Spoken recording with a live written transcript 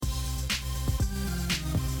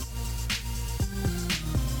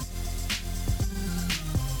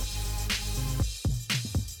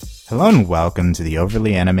Hello and welcome to the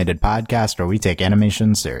Overly Animated Podcast, where we take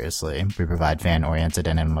animation seriously. We provide fan-oriented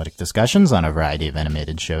and analytic discussions on a variety of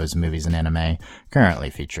animated shows, movies, and anime, currently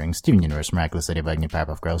featuring Steven Universe, Miraculous Ladybug, New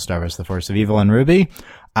Powerpuff Girls, Star Wars, The Force of Evil, and RWBY.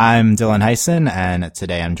 I'm Dylan Heisen, and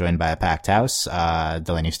today I'm joined by a packed house.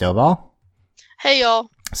 Delaney Stovall. Hey, y'all.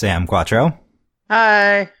 Sam Quattro.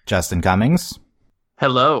 Hi. Justin Cummings.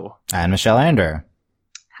 Hello. And Michelle Ander.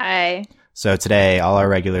 Hi. So today, all our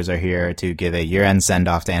regulars are here to give a year-end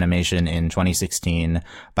send-off to animation in 2016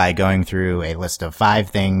 by going through a list of 5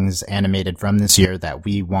 things animated from this year that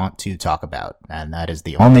we want to talk about. And that is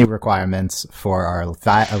the only requirements for our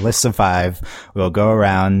list of 5. We'll go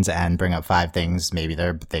around and bring up 5 things. Maybe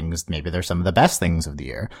they're some of the best things of the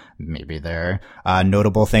year. Maybe they're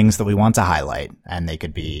notable things that we want to highlight. And they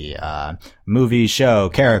could be movie, show,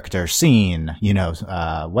 character, scene,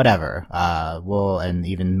 whatever. And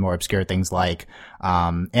even more obscure things like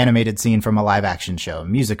animated scene from a live action show,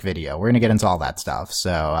 music video. We're going to get into all that stuff.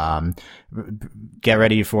 So get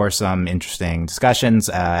ready for some interesting discussions.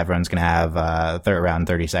 Everyone's going to have around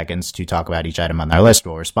 30 seconds to talk about each item on their list.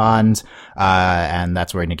 We'll respond, and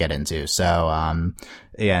that's what we're going to get into. So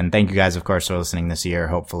and thank you guys, of course, for listening this year.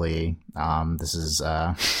 Hopefully this is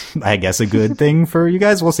I guess a good thing for you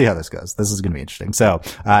guys. We'll see how this goes. This is going to be interesting. So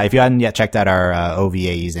if you hadn't yet checked out our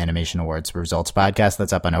OVA's Animation Awards Results podcast,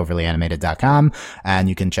 that's up on overlyanimated.com, and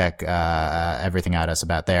you can check everything out us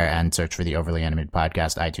about there and search for the Overly Animated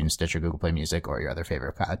Podcast, iTunes, Stitcher, Google Play Music, or your other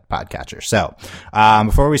favorite podcatcher. So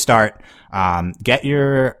before we start, get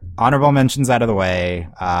your honorable mentions out of the way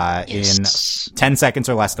in 10 seconds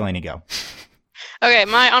or less. Delaney, go. Okay,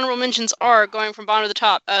 my honorable mentions are, going from bottom to the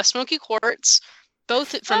top, Smoky Quartz,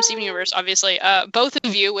 both from Steven Universe, obviously, Both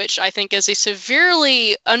of You, which I think is a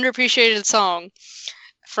severely underappreciated song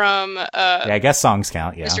from I guess songs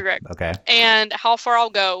count, yeah. Mr. Greg. Okay. And How Far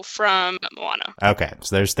I'll Go from Moana. Okay,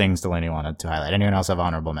 so there's things Delaney wanted to highlight. Anyone else have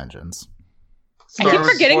honorable mentions? I keep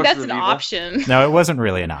forgetting that's an option. No, it wasn't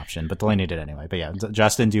really an option, but Delaney did anyway. But yeah,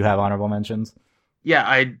 Justin, do you have honorable mentions? Yeah,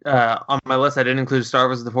 I on my list I didn't include Star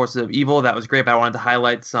Wars: The Force of Evil. That was great, but I wanted to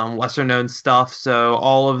highlight some lesser-known stuff. So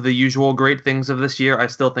all of the usual great things of this year I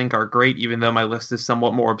still think are great, even though my list is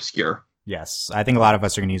somewhat more obscure. Yes, I think a lot of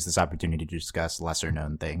us are going to use this opportunity to discuss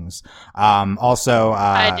lesser-known things. Also,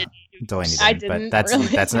 I didn't. Delaney I didn't, didn't but really.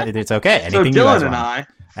 that's not, it's okay. So Anything you guys Dylan and want. I.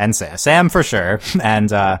 And Sam for sure.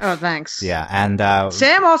 And Oh, thanks. yeah, and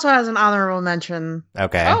Sam also has an honorable mention.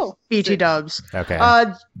 okay. Oh, BT Dubs. Okay.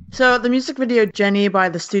 So the music video "Jenny" by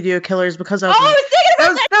the Studio Killers, because I was thinking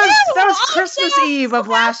that about was too! Christmas Oh, Eve of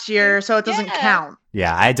last year, so it doesn't count.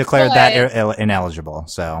 Yeah, I declared that ineligible.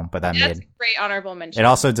 So, but that That's made a great honorable mention. it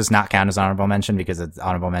also does not count as honorable mention because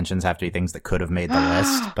honorable mentions have to be things that could have made the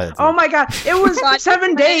list. But Oh my god, it was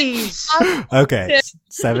 7 days. okay,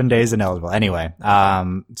 7 days ineligible. Anyway,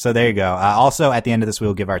 so there you go. Also, at the end of this,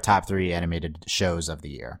 we'll give our top 3 animated shows of the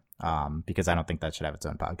year. Because I don't think that should have its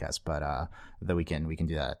own podcast, but that we can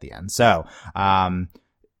do that at the end. So,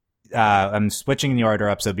 I'm switching the order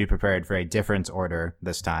up, so be prepared for a different order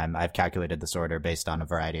this time. I've calculated this order based on a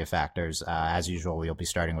variety of factors. As usual, we'll be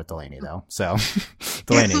starting with Delaney, though. So,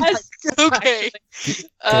 Delaney, okay.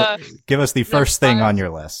 give us the first thing on your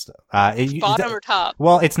list. Bottom or top?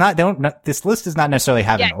 Well, it's not. This list does not necessarily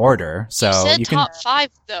have an order, so you said you can. top 5,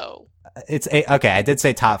 though. Okay. I did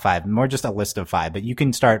say top 5, more just a list of 5, but you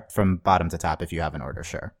can start from bottom to top if you have an order.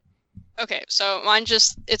 Sure. Okay, so mine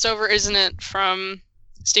It's Over, Isn't It, from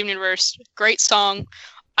Steven Universe. Great song.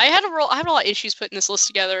 I had a lot of issues putting this list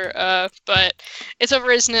together, but It's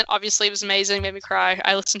Over, Isn't It? Obviously, it was amazing. Made me cry.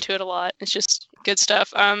 I listened to it a lot. It's just good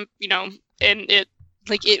stuff. And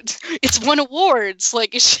it's won awards.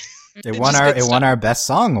 Like It won our best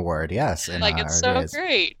song award. Yes, it's so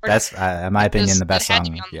great. That's in my opinion the best song.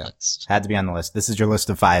 Had to be on the list. This is your list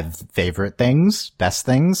of 5 favorite things, best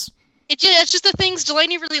things. It's just the things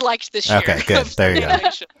Delaney really liked this year. Okay, good. There you go.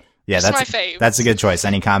 Yeah, that's my fave. That's a good choice.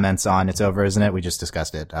 Any comments on It's Over, Isn't It? We just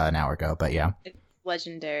discussed it an hour ago, but yeah. It's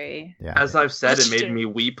legendary. Yeah. As I've said, it made me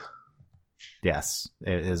weep. Yes,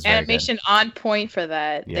 it is very Animation on point for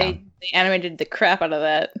that. Yeah. They animated the crap out of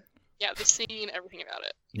that. Yeah, the scene, everything about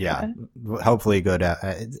it. Yeah, hopefully good.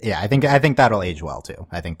 Yeah, I think that'll age well too.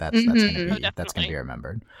 I think that's gonna be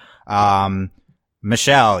remembered.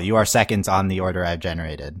 Michelle, you are second on the order I've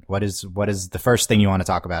generated. What is the first thing you want to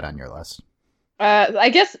talk about on your list? I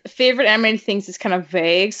guess favorite animated things is kind of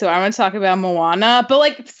vague, so I want to talk about Moana, but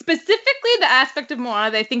like specifically the aspect of Moana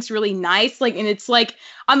that I think is really nice, like, and it's like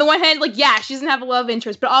on the one hand, like, yeah, she doesn't have a love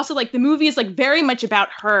interest, but also like the movie is like very much about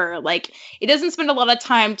her. Like, it doesn't spend a lot of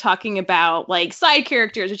time talking about like side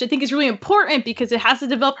characters, which I think is really important because it has to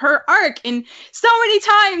develop her arc. And so many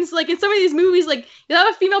times, like in some of these movies, like you have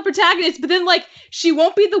a female protagonist, but then like she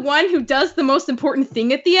won't be the one who does the most important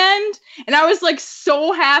thing at the end. And I was like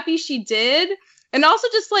so happy she did. And also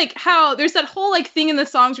just like how there's that whole like thing in the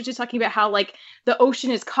songs where she's talking about how like the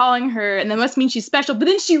ocean is calling her and that must mean she's special. But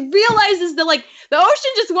then she realizes that like the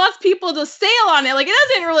ocean just wants people to sail on it. Like it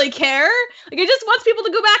doesn't really care. Like it just wants people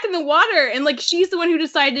to go back in the water. And like she's the one who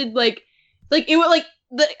decided like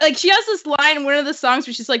she has this line in one of the songs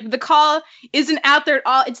where she's like, the call isn't out there at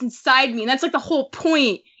all, it's inside me. And that's like the whole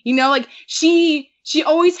point. You know, like she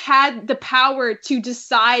always had the power to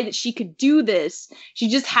decide that she could do this. She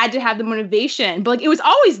just had to have the motivation. But like it was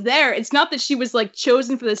always there. It's not that she was like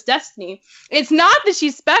chosen for this destiny. It's not that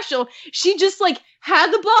she's special. She just like had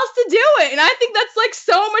the balls to do it. And I think that's like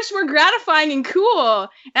so much more gratifying and cool.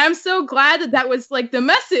 And I'm so glad that was like the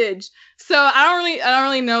message. So I don't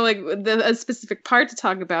really know like a specific part to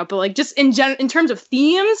talk about, but like just in terms of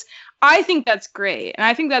themes, I think that's great. And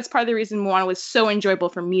I think that's part of the reason Moana was so enjoyable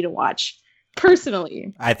for me to watch.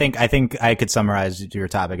 Personally, I think I could summarize your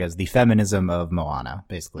topic as the feminism of Moana,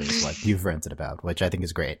 basically, is what you've ranted about, which I think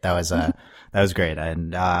is great. That was great,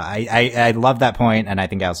 and I love that point, and I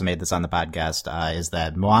think I also made this on the podcast. Is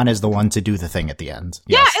that Moana is the one to do the thing at the end?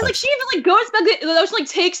 Yeah, yes, and like she even like goes back, the ocean like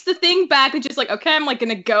takes the thing back, and just like, okay, I'm like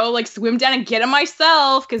gonna go like swim down and get it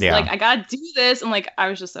myself because like I gotta do this, and like I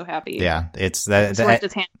was just so happy. Yeah, it's that.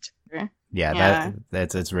 His hand. Yeah,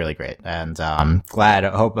 it's really great, and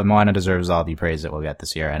hope Moana deserves all the praise it will get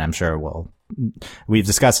this year, and I'm sure we've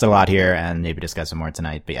discussed a lot here, and maybe discuss some more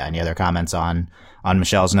tonight. But yeah, any other comments on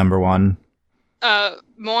Michelle's number one?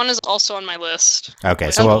 Moana's also on my list.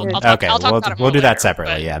 Okay, so we'll do that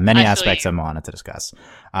separately. Yeah, many aspects of Moana to discuss.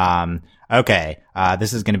 Okay,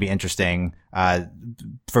 this is going to be interesting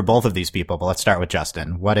for both of these people, but let's start with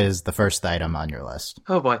Justin. What is the first item on your list?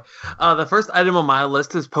 Oh boy. The first item on my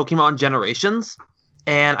list is Pokemon Generations.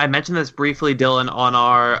 And I mentioned this briefly, Dylan, on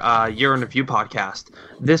our Year in Review podcast.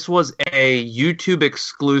 This was a YouTube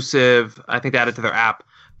exclusive, I think they added to their app,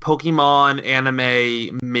 Pokemon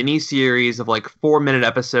anime mini-series of like 4-minute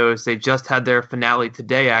episodes. They just had their finale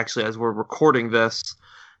today, actually, as we're recording this.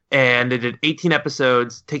 And they did 18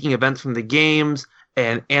 episodes, taking events from the games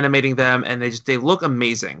and animating them, and they look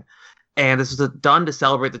amazing. And this was done to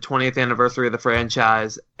celebrate the 20th anniversary of the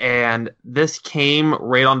franchise, and this came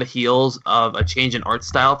right on the heels of a change in art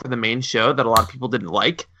style for the main show that a lot of people didn't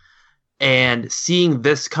like. And seeing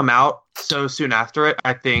this come out so soon after it,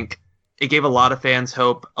 I think it gave a lot of fans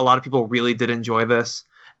hope. A lot of people really did enjoy this.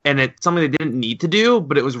 And it's something they didn't need to do,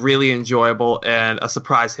 but it was really enjoyable and a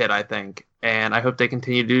surprise hit, I think. And I hope they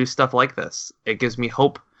continue to do stuff like this. It gives me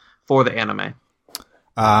hope for the anime.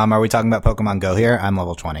 Are we talking about Pokemon Go here? I'm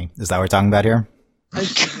level 20. Is that what we're talking about here?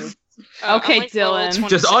 Okay, like Dylan.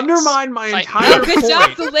 Just undermine my entire point. Good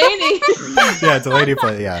job, Delaney. Yeah, Delaney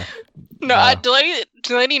played, yeah. No,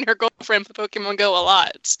 Delaney and her girlfriend play Pokemon Go a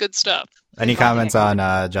lot. It's good stuff. Any comments on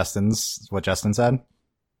what Justin said?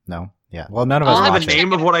 No? Yeah. Well, none of us have watch the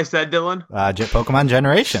name of what I said, Dylan? Pokemon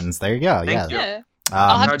Generations. There you go. Thank you. Yeah.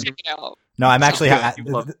 I'll have to check it out. No, I'm actually.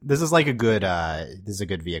 This is like a good. This is a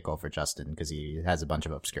good vehicle for Justin because he has a bunch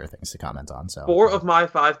of obscure things to comment on. So 4 of my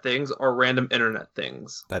 5 things are random internet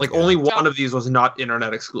things. That's like good. Only one of these was not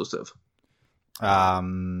internet exclusive.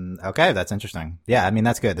 Okay, that's interesting. Yeah, I mean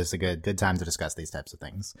that's good. This is a good time to discuss these types of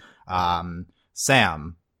things.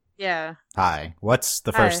 Sam. Yeah. Hi. What's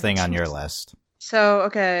the first thing on your list? So,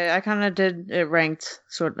 okay, I kind of did it ranked,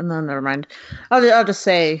 no, never mind. I'll just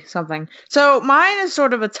say something. So, mine is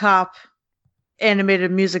sort of a top animated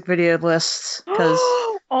music video list, because...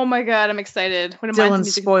 Oh my god, I'm excited. Dylan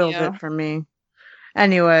spoiled it for me.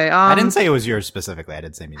 Anyway, I didn't say it was yours specifically, I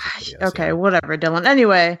did say music video. Okay, so. Whatever, Dylan.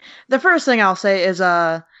 Anyway, the first thing I'll say is,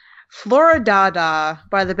 Flora Dada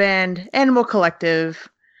by the band Animal Collective.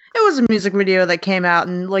 It was a music video that came out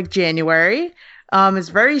in, like, January. It's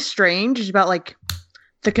very strange. It's about like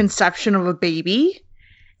the conception of a baby,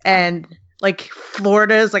 and like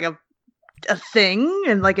Florida is like a thing,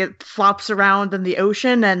 and like it flops around in the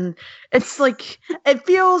ocean, and it's like it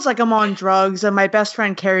feels like I'm on drugs. And my best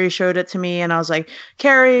friend Carrie showed it to me, and I was like,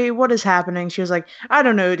 Carrie, what is happening? She was like, I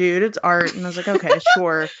don't know, dude. It's art. And I was like, okay,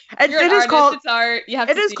 sure. It is called it's art. You have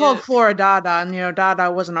it is called Flora Dada, and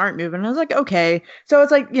Dada was an art movement. I was like, okay, so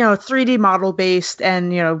it's like 3D model based,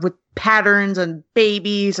 and with patterns and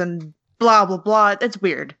babies and blah blah blah. It's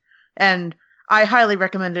weird, and I highly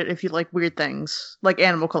recommend it if you like weird things, like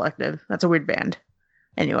Animal Collective. That's a weird band.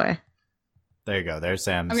 Anyway, There you go. There's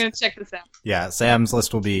Sam's. I'm gonna check this out. Yeah, Sam's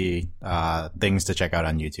list will be things to check out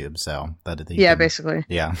on YouTube. So basically.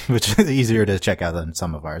 Yeah, which is easier to check out than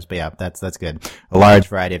some of ours. But yeah, that's good. A large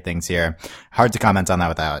variety of things here. Hard to comment on that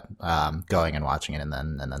without going and watching it and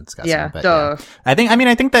then discussing it. But, duh. I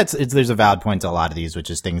think there's a valid point to a lot of these,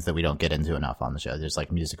 which is things that we don't get into enough on the show. There's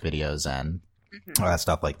like music videos and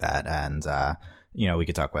stuff like that, and we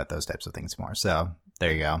could talk about those types of things more. So.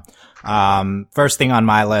 There you go. First thing on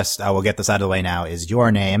my list, we'll get this out of the way now, is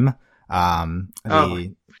Your Name. Yeah.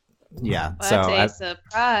 What so a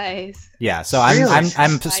surprise. Yeah. So Really?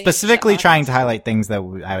 I'm specifically trying to highlight things that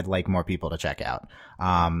I would like more people to check out.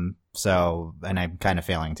 And I'm kind of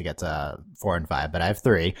failing to get to 4 and 5, but I have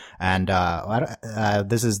 3. And,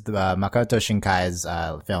 this is the, Makoto Shinkai's,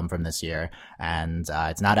 film from this year. And,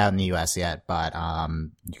 it's not out in the US yet, but,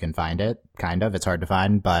 you can find it, kind of. It's hard to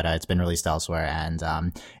find, but, it's been released elsewhere.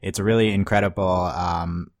 And, it's a really incredible,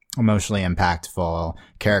 emotionally impactful,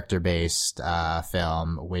 character-based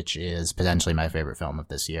film, which is potentially my favorite film of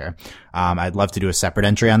this year. I'd love to do a separate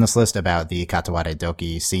entry on this list about the Kataware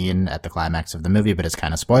Doki scene at the climax of the movie, but it's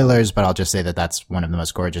kind of spoilers, but I'll just say that that's one of the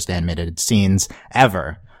most gorgeous animated scenes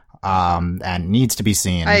ever, and needs to be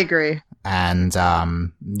seen. I agree. And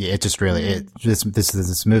it just really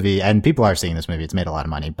this movie, and people are seeing this movie. It's made a lot of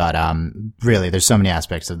money, but really, there's so many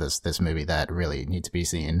aspects of this movie that really need to be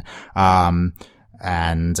seen.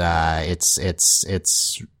 And it's a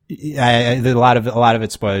lot of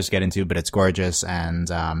it spoilers get into, but it's gorgeous and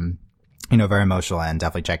very emotional, and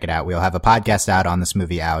definitely check it out. We'll have a podcast out on this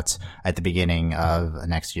movie out at the beginning of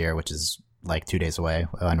next year, which is like 2 days away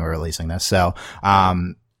when we're releasing this. So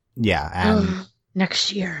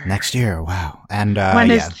next year. Wow. And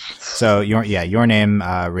so your name,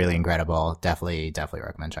 really incredible. Definitely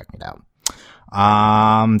recommend checking it out.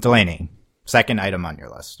 Delaney, second item on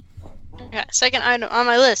your list. Okay, second item on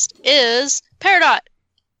my list is Peridot.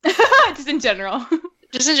 Just in general.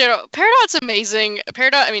 Peridot's amazing.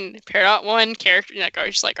 Peridot won character,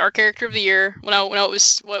 just like our character of the year. When it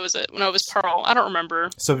was Pearl. I don't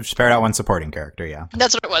remember. So Peridot won supporting character, yeah.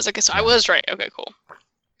 That's what it was. Okay, so I was right. Okay, cool.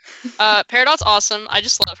 Peridot's awesome. I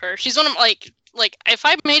just love her. She's one of like if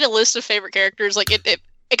I made a list of favorite characters,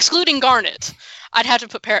 excluding Garnet, I'd have to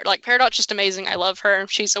put Peridot's just amazing. I love her.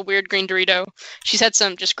 She's a weird green Dorito. She's had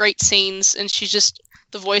some just great scenes, and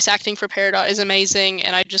the voice acting for Peridot is amazing,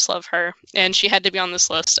 and I just love her. And she had to be on this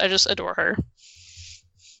list. I just adore her.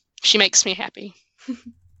 She makes me happy.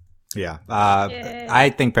 Yeah.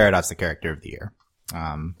 I think Peridot's the character of the year.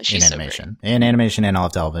 In animation. So in animation and all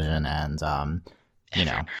of television, and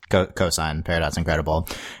Cosign, Peridot's incredible.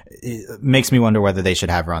 It makes me wonder whether they should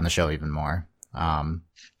have her on the show even more.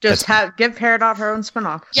 Give Peridot her own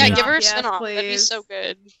spinoff. Yeah, give her a Yes, spinoff. please. That'd be so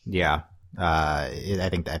good. Yeah. I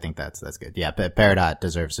think that's good. Yeah, Peridot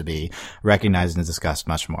deserves to be recognized and discussed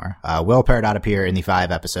much more. Will Peridot appear in the 5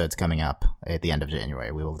 episodes coming up at the end of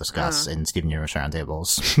January? We will discuss in Steven Universe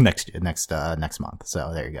Roundtables next month.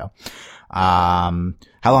 So there you go. How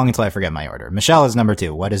long until I forget my order? Michelle is number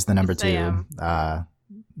 2. What is the number 2?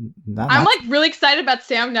 I'm really excited about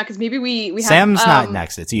Sam now because maybe we have Sam's not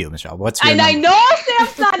next. It's you, Michelle. What's your I know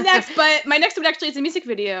Sam's not next, but my next one actually is a music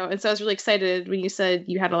video, and so I was really excited when you said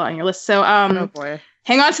you had a lot on your list. So oh boy,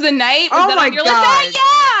 Hang On to the Night. Was that on your list?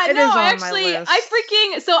 Yeah, it no, is on actually, my list.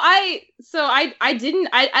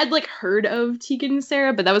 I'd like heard of Tegan and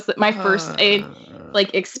Sarah, but that was my first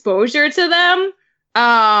exposure to them.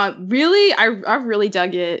 Really, I really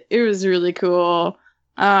dug it. It was really cool.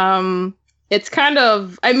 It's kind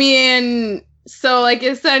of, essentially,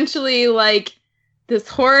 this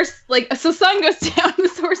horse, so sun goes down,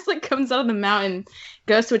 this horse, comes out of the mountain,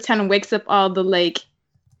 goes to a town and wakes up all the,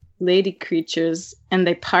 lady creatures, and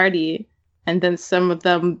they party, and then some of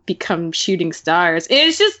them become shooting stars. And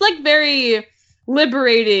it's just, very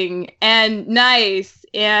liberating and nice,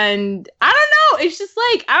 and I don't know, it's just,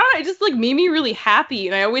 it just, made me really happy,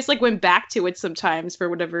 and I always, went back to it sometimes for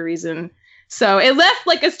whatever reason. So it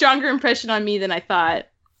left a stronger impression on me than I thought.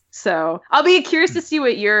 So I'll be curious to see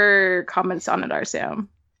what your comments on it are, Sam.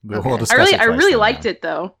 We'll discuss I really liked it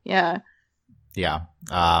though. Yeah. Yeah.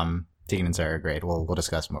 Tegan and Sarah are great. We'll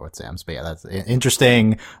discuss more with Sam's. But yeah, that's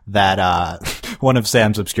interesting that one of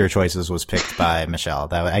Sam's obscure choices was picked by Michelle.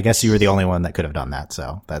 I guess you were the only one that could have done that.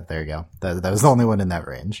 So there you go. That was the only one in that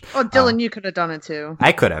range. Oh, Dylan, you could have done it too.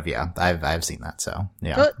 I could have. Yeah, I've seen that. So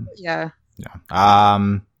yeah. But, yeah. Yeah.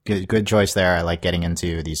 Good choice there. I like getting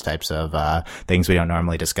into these types of things we don't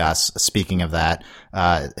normally discuss. Speaking of that,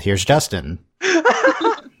 here's Justin.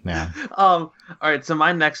 Yeah. All right, so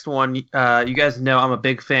my next one, you guys know I'm a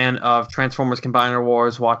big fan of Transformers Combiner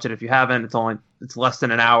Wars. Watch it if you haven't. It's less than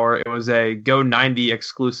an hour. It was a Go 90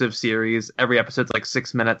 exclusive series. Every episode's like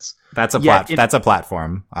 6 minutes. That's a that's a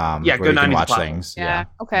platform. Yeah, where Go you can 90 's watch platform. things. Yeah.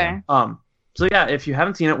 Okay. So yeah, if you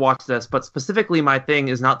haven't seen it, watch this. But specifically, my thing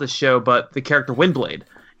is not the show, but the character Windblade.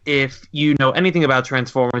 If you know anything about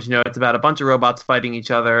Transformers, you know it's about a bunch of robots fighting each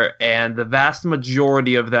other, and the vast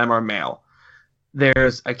majority of them are male.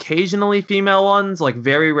 There's occasionally female ones, like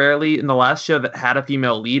very rarely. In the last show that had a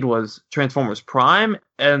female lead was Transformers Prime,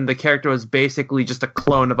 and the character was basically just a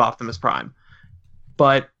clone of Optimus Prime.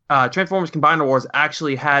 But Transformers Combiner Wars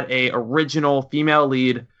actually had a original female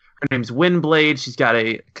lead. Her name's Windblade. She's got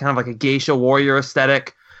a kind of like a geisha warrior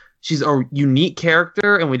aesthetic. She's a unique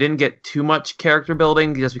character, and we didn't get too much character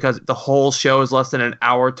building just because the whole show is less than an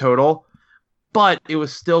hour total. But it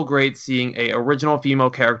was still great seeing a original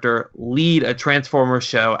female character lead a Transformers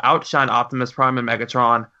show, outshine Optimus Prime and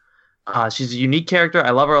Megatron. She's a unique character.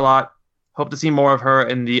 I love her a lot. Hope to see more of her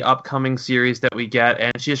in the upcoming series that we get.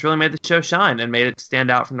 And she just really made the show shine and made it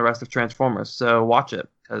stand out from the rest of Transformers. So watch it,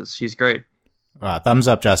 because she's great. Thumbs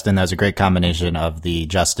up, Justin. That was a great combination of the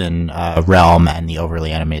Justin realm and the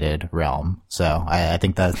overly animated realm. So I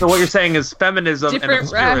think that. So what you're saying is feminism and Different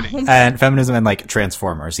obscurity. realms. And feminism and like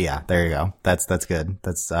Transformers. Yeah, there you go. That's good.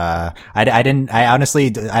 That's I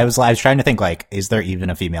honestly was trying to think like, is there even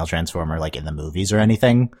a female Transformer like in the movies or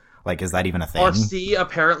anything? Like, is that even a thing? RC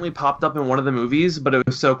apparently popped up in one of the movies, but it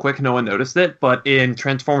was so quick no one noticed it. But in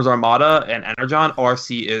Transformers Armada and Energon,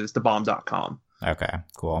 RC is thebomb.com. Okay,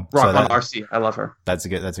 cool. Rock on RC. I love her. That's a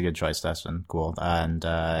good choice, Dustin. Cool. And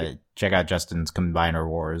check out Justin's Combiner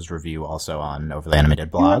Wars review also on Overly Animated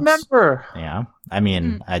Blogs. You remember? Yeah. I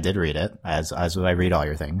mean, I did read it as I read all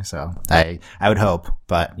your things, so I would hope,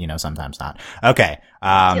 but sometimes not. Okay.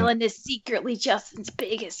 Dylan is secretly Justin's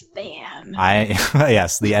biggest fan.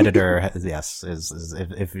 Yes, the editor yes is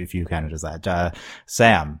if you kind of does that.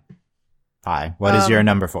 Sam. Hi. What is your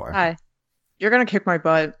number 4? Hi. You're gonna kick my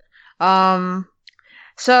butt.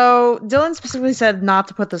 So Dylan specifically said not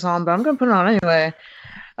to put this on, but I'm gonna put it on anyway.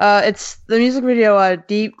 It's the music video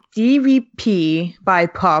DVP by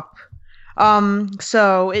Pup.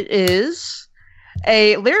 So it is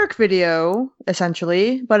a lyric video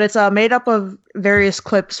essentially, but it's made up of various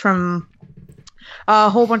clips from a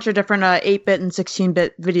whole bunch of different 8-bit and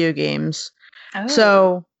 16-bit video games. Oh.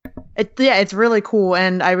 So it's really cool,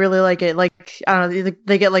 and I really like it. Like, I don't know,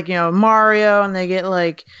 they get like Mario, and they get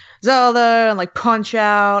like Zelda, and like Punch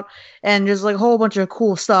Out, and just like a whole bunch of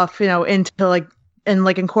cool stuff into like, and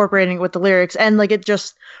like incorporating it with the lyrics, and like it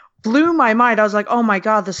just blew my mind. I was like, oh my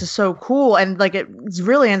god, this is so cool, and like it's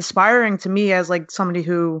really inspiring to me as like somebody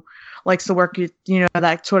who likes to work with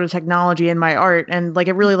that sort of technology in my art, and like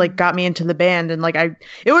it really like got me into the band, and like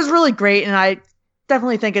it was really great, and I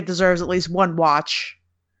definitely think it deserves at least one watch.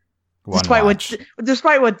 Despite what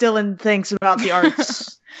Dylan thinks about the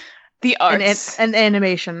arts. The arts and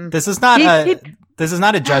animation. This is not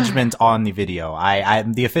a judgment on the video.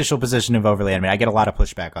 The official position of Overly Animated, I get a lot of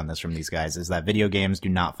pushback on this from these guys, is that video games do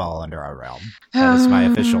not fall under our realm. That is my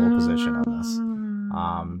official position on this.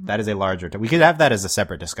 That is a larger. We could have that as a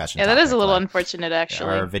separate discussion. Yeah, that is a little like, unfortunate,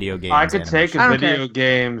 actually. Or video games. I could take a I don't video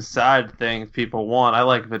game side thing if people want. I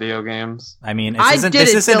like video games. I mean,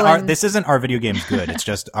 Dylan. this isn't our video games good. It's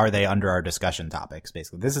just, are they under our discussion topics?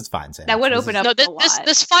 Basically, this is fine. Sam. That would open up. No, a lot.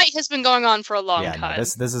 this fight has been going on for a long time. No,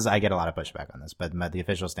 this is. I get a lot of pushback on this, but the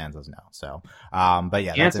official stance is no. So, but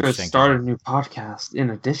yeah, The that's answer is interesting. start a new podcast. In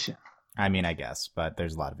addition, I mean, I guess, but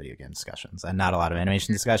there's a lot of video game discussions and not a lot of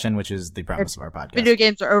animation discussion, which is the premise of our podcast. Video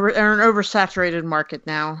games are an oversaturated market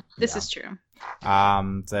now. This is true.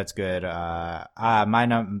 So that's good.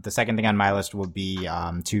 The second thing on my list will be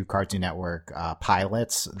 2 Cartoon Network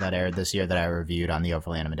pilots that aired this year that I reviewed on the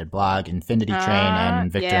Overly Animated blog: Infinity Train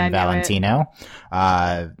and Victor and Valentino.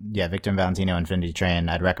 Victor and Valentino, Infinity Train.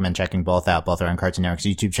 I'd recommend checking both out. Both are on Cartoon Network's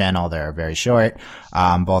YouTube channel. They're very short.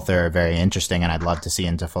 Both are very interesting, and I'd love to see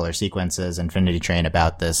into fuller sequences. Infinity Train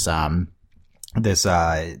about this math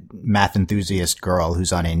enthusiast girl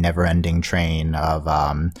who's on a never-ending train of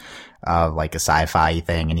like a sci-fi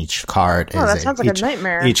thing, and each cart that sounds like a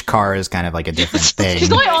nightmare. Each car is kind of like a different thing. She's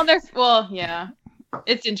going on there. Well, yeah,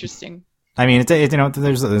 it's interesting. I mean,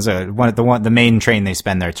 there's the main train they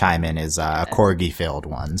spend their time in is a corgi-filled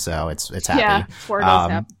one, so it's happy. Yeah, Fordo's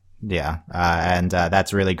happy. Yeah, and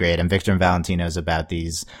that's really great. And Victor and Valentino is about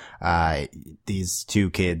these these two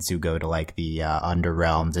kids who go to like the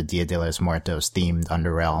underrealm, the Dia de los Muertos themed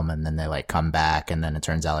underrealm, and then they like come back, and then it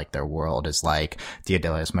turns out like their world is like Dia de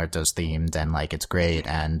los Muertos themed, and like it's great,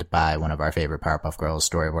 and by one of our favorite Powerpuff Girls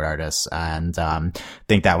storyboard artists, and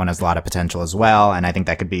think that one has a lot of potential as well, and I think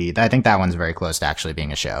that one's very close to actually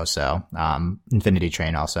being a show. So Infinity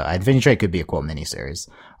Train could be a cool miniseries.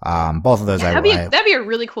 Both of those that'd be a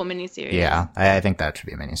really cool miniseries. Yeah, I think that should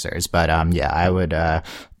be a miniseries. But yeah, I would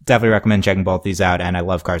definitely recommend checking both these out. And I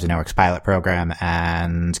love Cartoon Network's pilot program,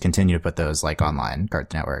 and continue to put those like online,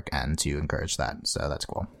 Cartoon Network, and to encourage that. So that's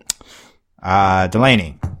cool.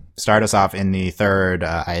 Delaney, start us off in the third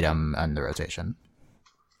item on the rotation.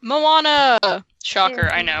 Moana. Shocker,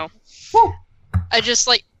 I know. Woo. I just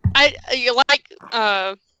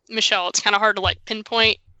Michelle. It's kind of hard to like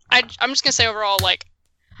pinpoint. I'm just gonna say overall, like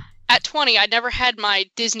at 20, I never had my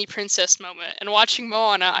Disney princess moment, and watching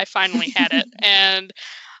Moana, I finally had it. And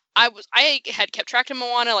I had kept track of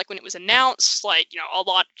Moana, like when it was announced, like, you know, a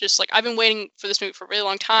lot. Just like I've been waiting for this movie for a really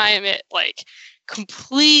long time. It like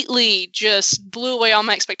completely just blew away all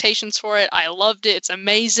my expectations for it. I loved it. It's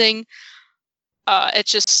amazing.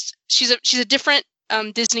 It's just she's a different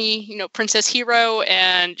Disney, you know, princess hero,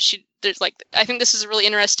 and there's like, I think this is a really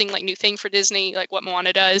interesting like new thing for Disney, like what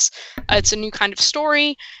Moana does. It's a new kind of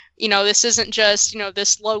story. You know, this isn't just, you know,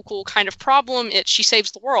 this local kind of problem. She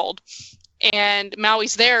saves the world, and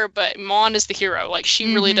Maui's there, but Moana's the hero. Like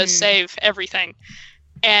she really does save everything.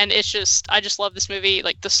 And it's just, I just love this movie.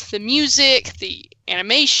 Like the music, the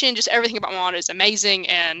animation, just everything about Moana is amazing,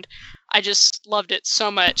 and I just loved it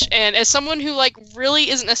so much. And as someone who like really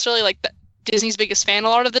isn't necessarily like Disney's biggest fan a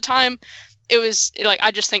lot of the time, it was like,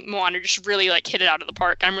 I just think Moana just really like hit it out of the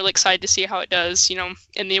park. I'm really excited to see how it does, you know,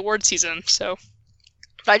 in the award season. So,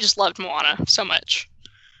 but I just loved Moana so much.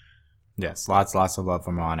 Yes, lots of love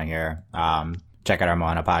for Moana here. Check out our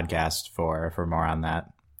Moana podcast for more on that.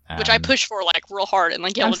 Which I push for like real hard and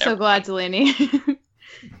like yelled I'm so glad, Delaney. So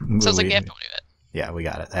it's like, you have to do it. Yeah, we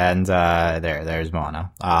got it. And there's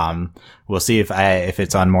Moana. We'll see if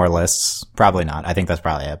it's on more lists. Probably not. I think that's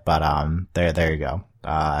probably it. But there you go.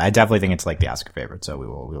 I definitely think it's like the Oscar favorite, so we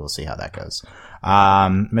will see how that goes.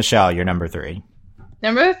 Michelle, you're number 3.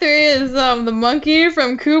 Number 3 is the monkey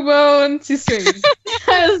from Kubo and Two Strings.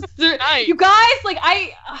 Nice. You guys, like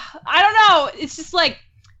I don't know. It's just like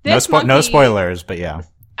this no spoilers, but yeah.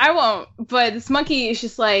 I won't, but this monkey is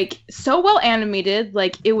just like so well animated.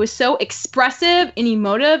 Like it was so expressive and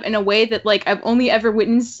emotive in a way that like I've only ever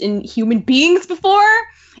witnessed in human beings before.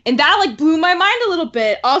 And that like blew my mind a little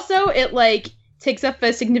bit. Also, it like takes up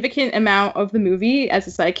a significant amount of the movie as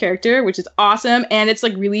a side character, which is awesome. And it's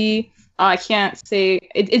like really, I can't say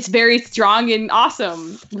it's very strong and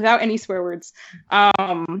awesome without any swear words.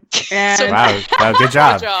 And wow, good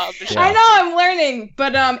job. Good job. Yeah. I know, I'm learning,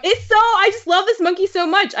 but I just love this monkey so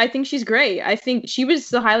much. I think she's great. I think she was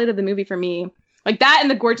the highlight of the movie for me. Like that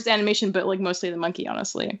and the gorgeous animation, but like mostly the monkey,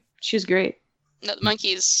 honestly. She was great. No, the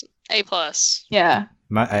monkey's A+. Yeah.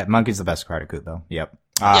 Monkey's the best part of Kubo. Yep.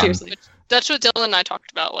 Seriously. That's what Dylan and I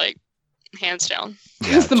talked about, like, hands down.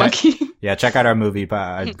 Yeah, the monkey. Yeah, check out our movie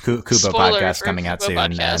Kubo podcast coming out soon.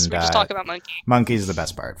 Podcast. And We're just talking about monkey. Monkey's the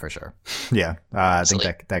best part for sure. Yeah, I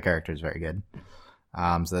think that character is very good.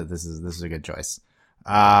 So this is a good choice.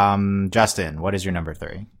 Justin, what is your number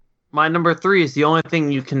 3? My number 3 is the only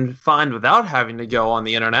thing you can find without having to go on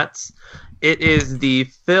the internets. It is the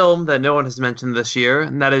film that no one has mentioned this year,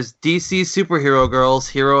 and that is DC Superhero Girls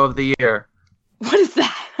Hero of the Year. What is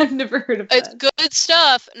that? I've never heard of that. It's good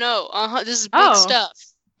stuff. No, this is big stuff.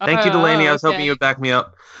 Thank you, Delaney. I was okay. hoping you would back me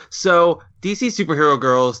up. So, DC Superhero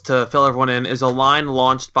Girls, to fill everyone in, is a line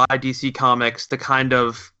launched by DC Comics to kind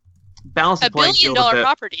of balance the playing field a $1 billion bit.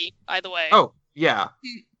 property, by the way. Oh, yeah.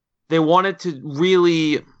 They wanted to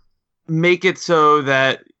really make it so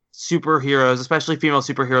that superheroes, especially female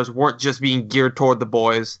superheroes, weren't just being geared toward the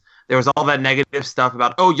boys. There was all that negative stuff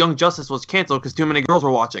about, oh, Young Justice was canceled because too many girls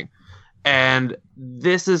were watching. And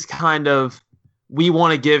this is kind of, we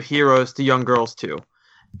want to give heroes to young girls too.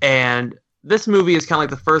 And this movie is kind of like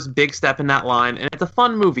the first big step in that line. And it's a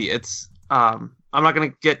fun movie. It's, I'm not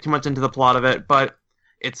going to get too much into the plot of it, but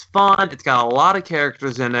it's fun. It's got a lot of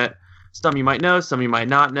characters in it. Some you might know, some you might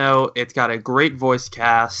not know. It's got a great voice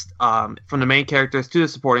cast, from the main characters to the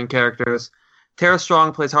supporting characters. Tara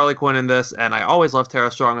Strong plays Harley Quinn in this, and I always love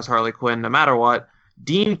Tara Strong as Harley Quinn, no matter what.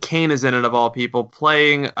 Dean Cain is in it, of all people,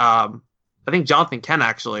 playing, I think Jonathan Kent,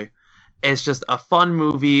 actually. It's just a fun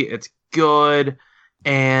movie. It's good.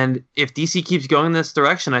 And if DC keeps going in this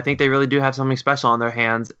direction, I think they really do have something special on their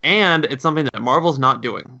hands. And it's something that Marvel's not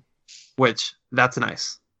doing, which, that's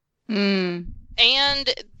nice. And and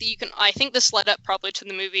you can. I think this led up probably to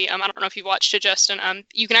the movie. I don't know if you watched it, Justin.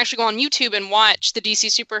 You can actually go on YouTube and watch the DC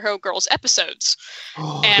Superhero Girls episodes.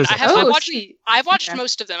 And I've watched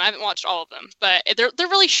most of them. I haven't watched all of them, but they're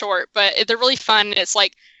really short, but they're really fun. It's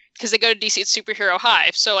like because they go to DC Superhero High,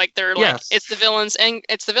 so like they're like it's the villains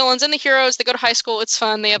and the heroes. They go to high school. It's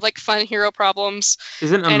fun. They have like fun hero problems.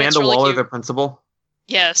 Isn't Amanda really Waller cute. the principal?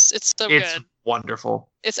 Yes, it's so It's good. wonderful.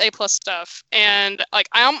 It's A+ stuff, and like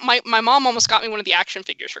my mom almost got me one of the action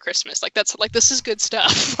figures for Christmas. Like that's like this is good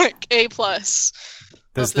stuff. Like A+.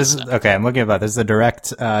 This is okay. I'm looking at this is a direct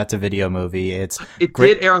to video movie. It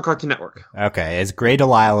did air on Cartoon Network. Okay. It's Grey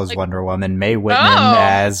Delisle as Wonder Woman, Mae Whitman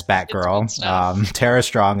as Batgirl, Tara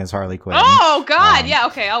Strong as Harley Quinn. Oh God, yeah.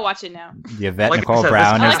 Okay, I'll watch it now. Yvette Like I Nicole said,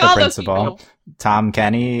 Brown I as like the all those principal. people. Tom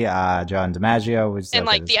Kenny, John DiMaggio, which And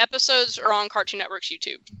like the episodes are on Cartoon Network's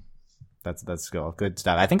YouTube. that's cool. Good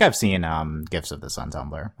stuff. I think I've seen GIFs of this on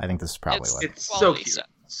Tumblr. I think this is probably what. It's so quality cute. stuff.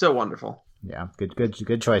 So wonderful. Yeah,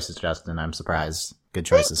 good choices, Justin. I'm surprised. Good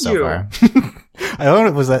choices Thank so you. far. I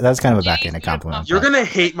don't know. That's kind of a backhanded compliment. You're but- gonna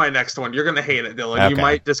hate my next one. You're gonna hate it, Dylan. Okay. You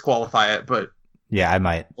might disqualify it, but Yeah, I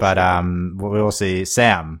might. But we will see.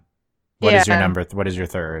 Sam, what is your Yeah. number? What is your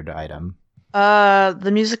third item? The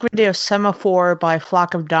music video Semaphore by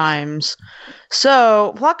Flock of Dimes.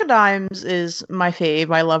 So, Flock of Dimes is my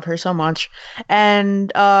fave. I love her so much.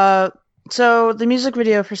 And, so the music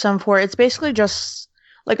video for Semaphore, it's basically just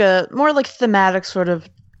like a more like thematic sort of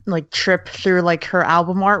like trip through like her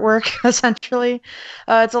album artwork, essentially.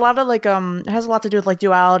 It's a lot of like, it has a lot to do with like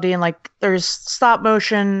duality and like there's stop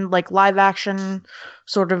motion, like live action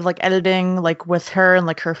sort of like editing, like with her and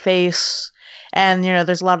like her face. And,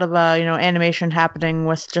 there's a lot of, animation happening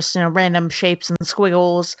with just, random shapes and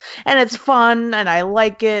squiggles. And it's fun, and I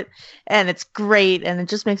like it, and it's great, and it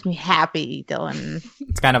just makes me happy, Dylan.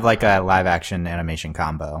 It's kind of like a live action animation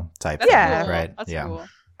combo type. That's thing, Yeah. cool. right. That's yeah. cool.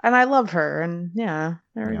 And I love her, and yeah,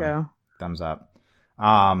 there we Yeah. go. Thumbs up.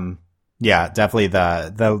 Yeah, definitely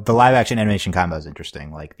the live action animation combo is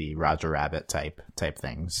interesting, like the Roger Rabbit type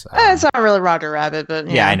things. It's not really Roger Rabbit, but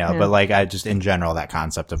yeah, I know, but like I just in general that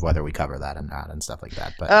concept of whether we cover that or not and stuff like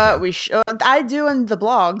that. But I do in the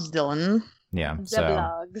blogs, Dylan. yeah, The so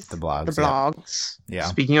blogs. the blogs. The blogs. Yeah.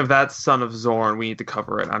 speaking of that, Son of Zorn, we need to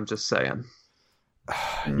cover it. I'm just saying.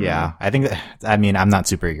 Yeah, I think I'm not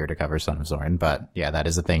super eager to cover Son of Zorn, but yeah, that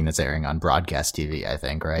is a thing that's airing on broadcast TV, I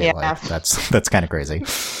think, right? Yeah. Like that's kind of crazy.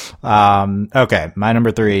 Okay, my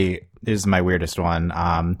number 3 is my weirdest one.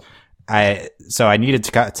 I needed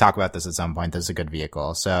to talk about this at some point. This is a good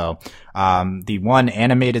vehicle. So, the one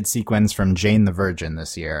animated sequence from Jane the Virgin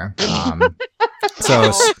this year.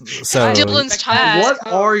 So Dylan's time. What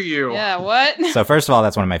are you? Yeah, what? so first of all,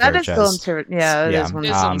 that's one of my That favorite is shows. Dylan's favorite. Yeah, it Yeah. is one.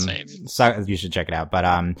 It's Um, insane. So you should check it out.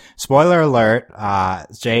 But spoiler alert: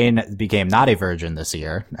 Jane became not a virgin this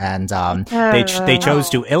year, and they chose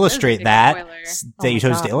to illustrate that. They my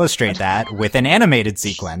chose God. to illustrate that with an animated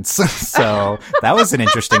sequence. So that was an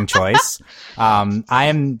interesting choice.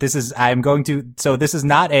 This is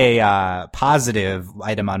not a positive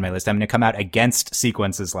item on my list. I'm going to come out against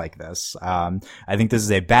sequences like this. I think this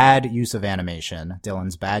is a bad use of animation.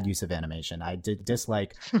 Dylan's bad use of animation. I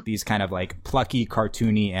dislike these kind of like plucky,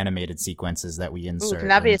 cartoony animated sequences that we Ooh, insert. can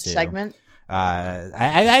that be a into- segment?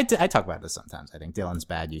 I talk about this sometimes. I think Dylan's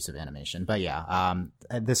bad use of animation, but yeah,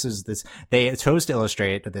 they chose to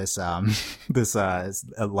illustrate this a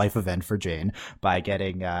life event for Jane by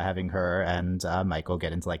having her and Michael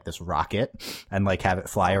get into like this rocket and like have it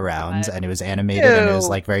fly around, and it was animated and it was Ew.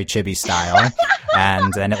 like very chibi style,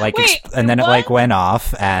 and then it like Wait, and then it what? like went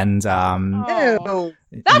off, and Oh.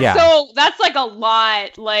 Ew. That's that's like a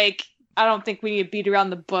lot. Like, I don't think we need to beat around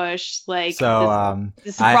the bush. Like, so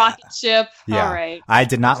this I- rocket ship. yeah. All right. I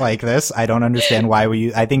did not like this. I don't understand why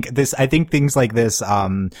I think things like this,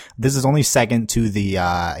 this is only second to the,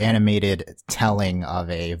 animated telling of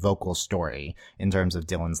a vocal story in terms of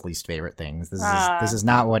Dylan's least favorite things. This is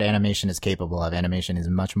not what animation is capable of. Animation is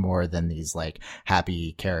much more than these, like,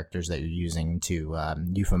 happy characters that you're using to,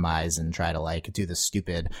 euphemize and try to, like, do the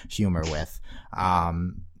stupid humor with.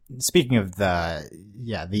 Speaking of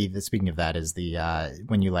speaking of that is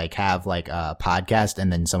when you like have like a podcast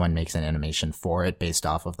and then someone makes an animation for it based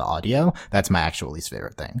off of the audio, that's my actual least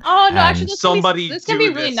favorite thing. Oh no! And Actually, Somebody this can be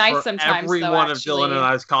do really this nice for sometimes. every though, one of actually. Dylan and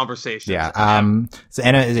I's conversations. Yeah. So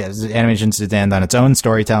animation should stand on its own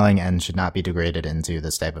storytelling and should not be degraded into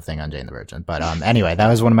this type of thing on Jane the Virgin. But anyway, that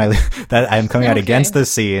was one of my that I'm coming out Okay. against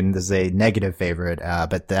this scene. This is a negative favorite.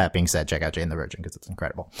 But that being said, check out Jane the Virgin because it's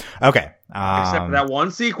incredible. Okay. Except for that one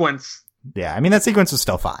sequence. Yeah, I mean, that sequence was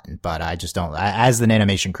still fine, but I just don't, as an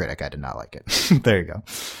animation critic, I did not like it. There you go.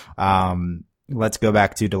 Let's go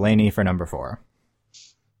back to Delaney for number 4.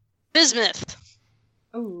 Bismuth.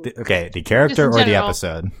 Ooh. Okay, the character Just or in the general.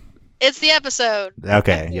 episode? It's the episode.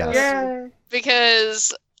 Okay, yes. Yeah.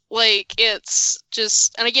 Because like it's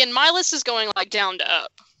just, and again, my list is going like down to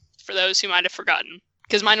up for those who might have forgotten,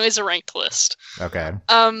 because mine was a ranked list. Okay.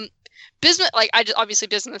 Bismuth, like obviously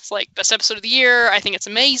Bismuth's like best episode of the year. I think it's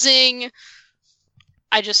amazing.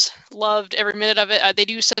 I just loved every minute of it. They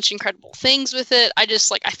do such incredible things with it. I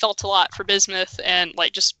felt a lot for Bismuth, and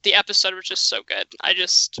like just the episode was just so good.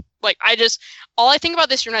 All I think about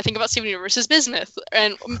this year when I think about Steven Universe is Bismuth,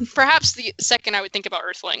 and perhaps the second I would think about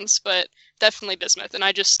Earthlings, but definitely Bismuth. And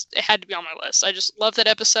it had to be on my list. I just love that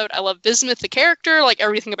episode. I love Bismuth, the character, like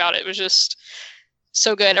everything about it was just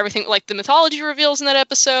so good. Everything, like the mythology reveals in that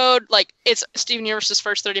episode, like it's Steven Universe's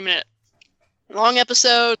first 30-minute long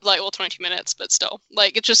episode, 22 minutes, but still,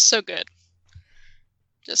 like it's just so good.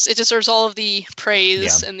 It deserves all of the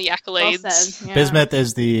praise and the accolades. Well said, yeah. Bismuth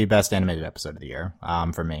is the best animated episode of the year,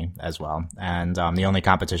 for me as well. And the only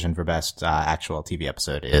competition for best actual TV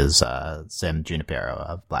episode is Sam Junipero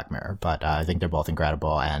of Black Mirror. But I think they're both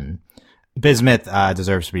incredible, and Bismuth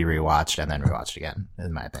deserves to be rewatched and then rewatched again,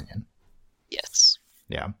 in my opinion. Yes.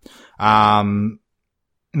 Yeah.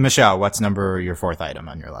 Michelle, what's your fourth item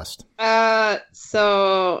on your list?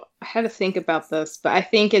 So I had to think about this, but I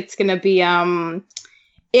think it's gonna be in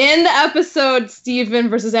the episode Steven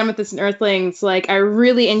versus Amethyst and Earthlings. Like, I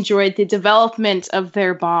really enjoyed the development of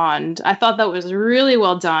their bond. I thought that was really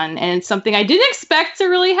well done, and it's something I didn't expect to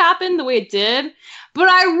really happen the way it did, but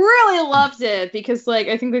I really loved it because, like,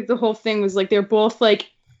 I think like the whole thing was like they're both like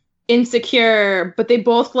insecure, but they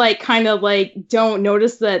both like kind of like don't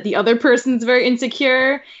notice that the other person's very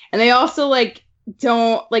insecure, and they also like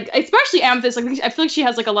don't like, especially Amethyst, like I feel like she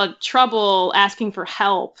has like a lot of trouble asking for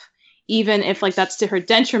help, even if like that's to her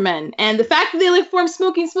detriment. And the fact that they like form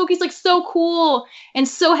Smokey, and Smokey's like so cool and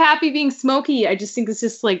so happy being Smokey, I just think it's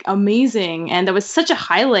just like amazing, and that was such a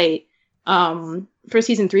highlight for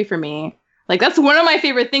season 3 for me. Like, that's one of my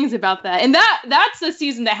favorite things about that. And that's a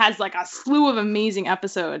season that has, like, a slew of amazing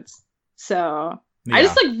episodes. So, yeah. I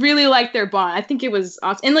just, like, really like their bond. I think it was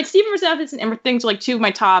awesome. And, like, Steven vs. Amethyst and Everything's are, like, 2 of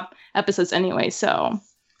my top episodes anyway. So,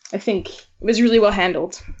 I think it was really well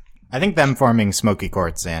handled. I think them forming Smoky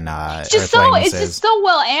Quartz and it's just so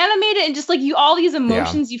well animated, and just like all these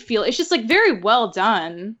emotions you feel. It's just like very well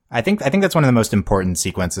done. I think that's one of the most important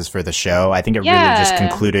sequences for the show. I think it really just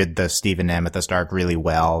concluded the Steven Amethyst arc really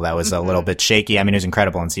well. That was a little bit shaky. I mean, it was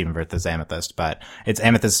incredible in Steven vs. Amethyst, but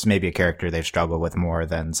Amethyst is maybe a character they've struggled with more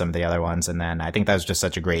than some of the other ones. And then I think that was just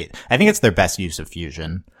such a great, I think it's their best use of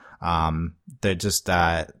fusion. They're just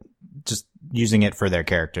using it for their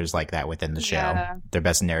characters like that within the show, their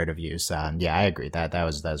best narrative use. I agree that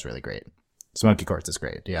was really great. Smoky Quartz is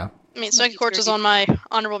great. Yeah. I mean, Smoky Quartz is on my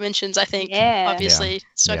honorable mentions, I think. Yeah. Obviously,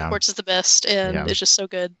 Smoky Quartz is the best, and it's just so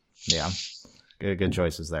good. Yeah. Good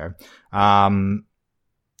choices there.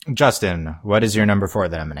 Justin, what is your number 4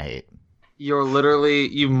 that I'm going to hate?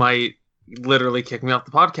 You might literally kick me off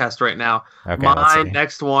the podcast right now. Okay, my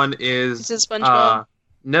next one is SpongeBob?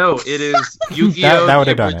 No, it is Yu-Gi-Oh! That would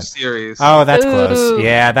The have done Abridged it. Series. Oh, that's Ooh. close.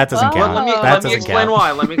 Yeah, that doesn't count. Let me explain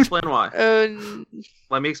why. Let me explain why.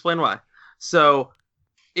 Let me explain why. So,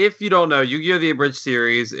 if you don't know, Yu-Gi-Oh! The Abridged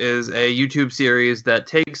Series is a YouTube series that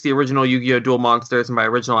takes the original Yu-Gi-Oh! Duel Monsters, and by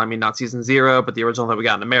original I mean not Season 0, but the original that we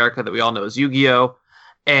got in America that we all know as Yu-Gi-Oh!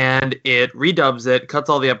 And it redubs it,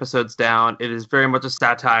 cuts all the episodes down. It is very much a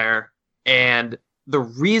satire, and the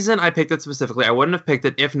reason I picked it specifically, I wouldn't have picked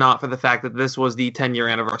it if not for the fact that this was the 10-year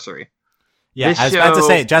anniversary. Yeah, I was about to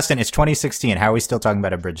say, Justin, it's 2016. How are we still talking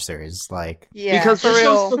about a bridge series? Because the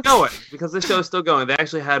show's still going. Because the show's still going. They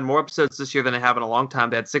actually had more episodes this year than they have in a long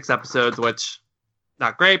time. They had 6 episodes, which,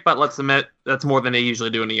 not great, but let's admit, that's more than they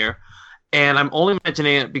usually do in a year. And I'm only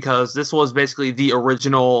mentioning it because this was basically the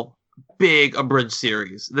original big abridged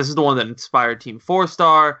series. This is the one that inspired Team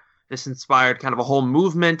 4-Star. This inspired kind of a whole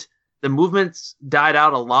movement. The movements died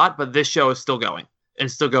out a lot, but this show is still going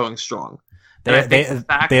and still going strong.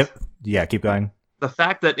 Keep going. The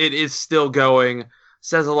fact that it is still going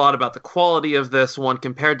says a lot about the quality of this one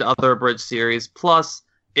compared to other abridged series. Plus,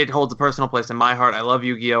 it holds a personal place in my heart. I love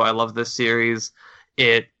Yu-Gi-Oh! I love this series.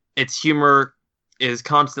 Its humor is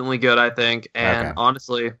constantly good, I think, and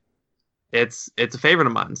honestly, it's a favorite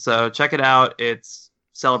of mine. So check it out. It's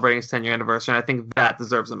celebrating its 10-year anniversary, and I think that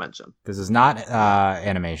deserves a mention. This is not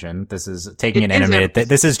animation. This is taking an It is animated.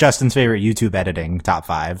 This is Justin's favorite YouTube editing top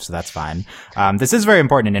 5, so that's fine. This is very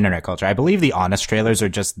important in internet culture. I believe the Honest trailers are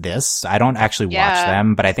just this. I don't actually watch Yeah,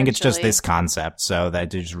 them, but I think it's just essentially. this concept, so that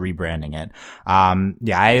they're just rebranding it.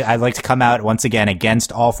 I'd like to come out once again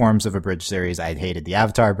against all forms of a bridge series. I hated the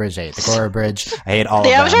Avatar bridge. I hate the Korra bridge. I hate all The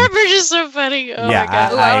of them. Avatar Bridge is so funny. Oh Yeah, my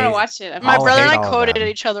god. Ooh, I want to watch it. My I'll brother and hate I all of quoted them. at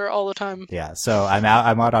each other all the time. Yeah, so I'm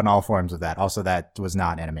out on all forms of that. Also, that was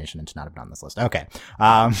not animation and should not have been on this list. Okay.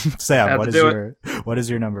 Sam, Had what to is do what is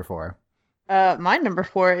your number 4? My number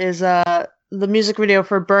 4 is the music video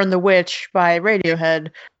for "Burn the Witch" by Radiohead.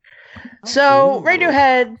 So Ooh.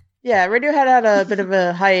 Radiohead had a bit of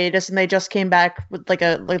a hiatus, and they just came back with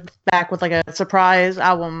a surprise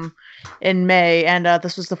album in May, and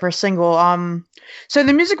this was the first single. So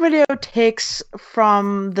the music video takes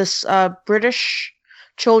from this British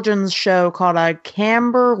children's show called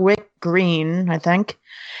Camberwick Green, I think,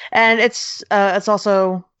 and it's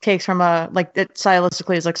also takes from it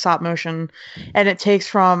stylistically is like stop motion, and it takes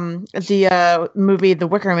from the movie The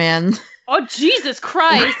Wicker Man. Oh, Jesus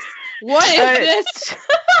Christ! What is this?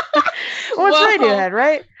 Well, it's Whoa. Radiohead,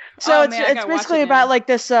 right? So Oh, it's man, I it's gotta watch basically it about now. like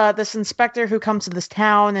this inspector who comes to this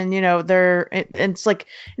town, and it's like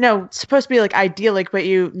it's supposed to be like idyllic, but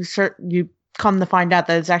you come to find out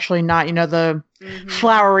that it's actually not. The Mhm.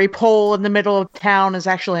 flowery pole in the middle of town is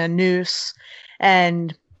actually a noose,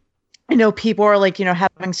 and people are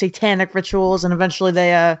having satanic rituals, and eventually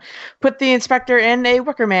they put the inspector in a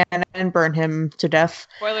wicker man and burn him to death.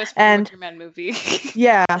 Spoilers for And- the Wicker Man movie.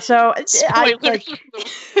 Yeah, so Spoilers.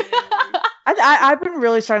 I've been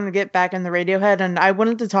really starting to get back in the Radiohead, and I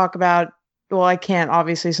wanted to talk about. Well, I can't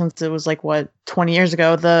obviously since it was 20 years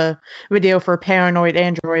ago, the video for Paranoid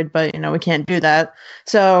Android, but we can't do that.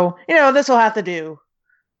 So this will have to do.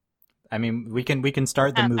 I mean, we can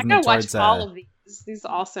start the I movement gotta watch towards all of these. These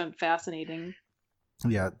all sound fascinating.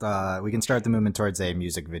 we can start the movement towards a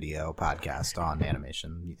music video podcast on animated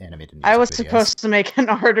music I was videos. supposed to make an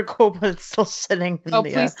article, but it's still sitting in Oh,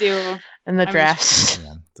 the please do. in the I'm drafts.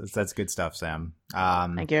 Yeah, that's good stuff, Sam.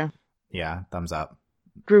 Thank you. Yeah, thumbs up.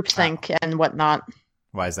 Groupthink and whatnot.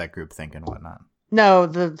 Why is that group think and whatnot? No,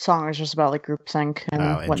 the song is just about groupthink and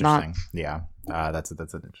Oh, whatnot. interesting. Yeah. That's good.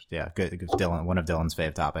 Dylan, one of Dylan's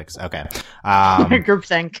fave topics. Okay.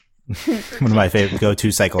 Groupthink. One of my favorite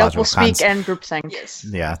go-to psychological Double speak and groupthink. Yes.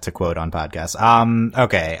 Yeah, to quote on podcasts.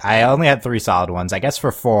 Okay. I only had 3 solid ones. I guess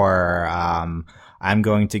for 4, I'm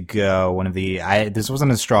going to go one of this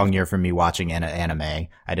wasn't a strong year for me watching anime.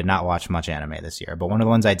 I did not watch much anime this year, but one of the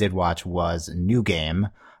ones I did watch was New Game.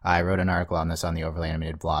 I wrote an article on this on the Overly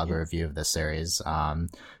Animated blog, a review of this series.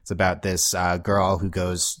 It's about this girl who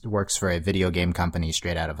works for a video game company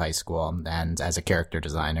straight out of high school, and as a character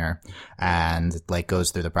designer, and goes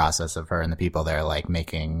through the process of her and the people there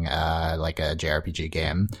making a JRPG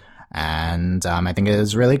game. And I think it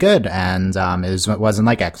was really good, and it wasn't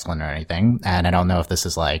excellent or anything. And I don't know if this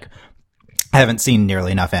is I haven't seen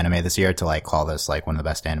nearly enough anime this year to call this one of the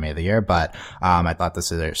best anime of the year, but I thought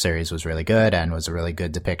this series was really good and was a really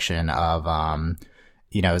good depiction of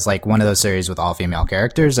it's one of those series with all female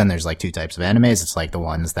characters, and there's 2 types of animes. It's the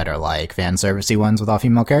ones that are fan servicey ones with all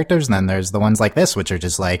female characters, and then there's the ones like this, which are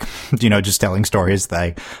just just telling stories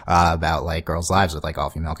about girls' lives with all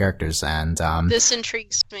female characters. And This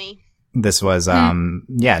intrigues me. this was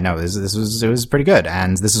it was pretty good.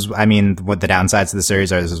 And this is what the downsides of the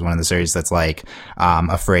series are. This is one of the series that's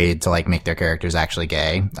afraid to make their characters actually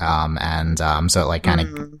gay, so it kind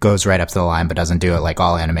of goes right up to the line but doesn't do it like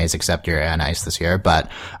all animes except Yuri on Ice this year.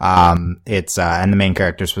 But it's and the main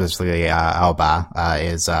character, specifically Aoba,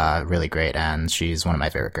 is really great, and she's one of my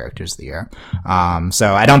favorite characters of the year.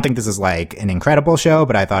 So I don't think this is an incredible show,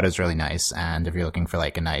 but I thought it was really nice. And if you're looking for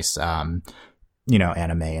a nice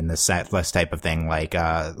anime in this less type of thing,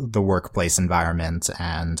 the workplace environment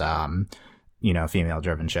and, female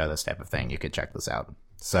driven show, this type of thing, you could check this out.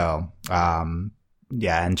 So,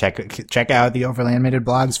 yeah, and check out the Overly Animated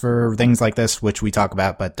blogs for things like this, which we talk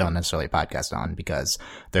about, but don't necessarily podcast on because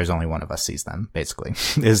there's only one of us sees them, basically,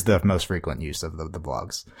 is the most frequent use of the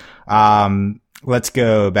blogs. Let's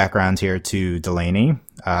go back around here to Delaney,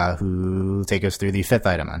 who take us through the 5th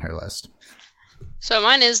item on her list. So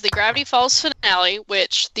mine is the Gravity Falls finale,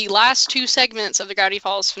 which the last 2 segments of the Gravity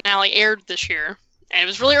Falls finale aired this year. And it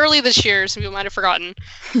was really early this year, some people might have forgotten.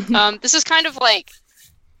 This is kind of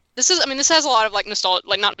this has a lot of nostalgia,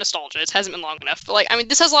 not nostalgia, it hasn't been long enough, but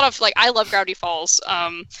this has a lot of I love Gravity Falls.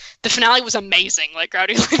 The finale was amazing. The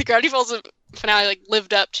Gravity Falls finale like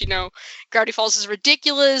lived up to, Gravity Falls is a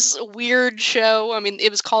ridiculous, weird show. I mean,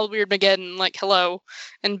 it was called Weirdmageddon, like, hello.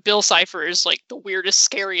 And Bill Cipher is like the weirdest,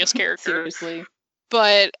 scariest character. Seriously.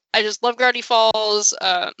 But I just love Gravity Falls.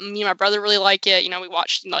 Me and my brother really like it. We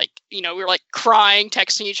watched, we were like crying,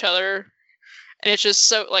 texting each other. And it's just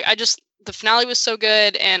so, like, the finale was so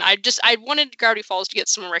good. And I wanted Gravity Falls to get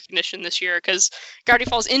some recognition this year because Gravity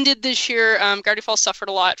Falls ended this year. Gravity Falls suffered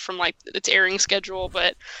a lot from, like, its airing schedule,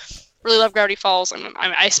 but really love Gravity Falls.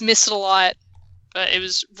 I miss it a lot, but it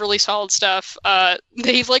was really solid stuff.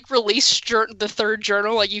 They've, like, released the third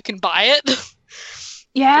journal. Like, you can buy it.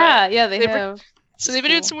 Yeah, they have. So they've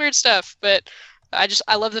been doing some weird stuff, but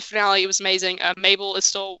I love the finale. It was amazing. Mabel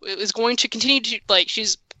is going to continue to, like,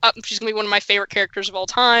 she's going to be one of my favorite characters of all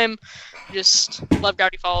time. Just love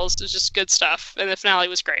Gravity Falls. It was just good stuff. And the finale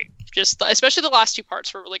was great. Especially the last two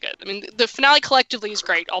parts were really good. I mean, the finale collectively is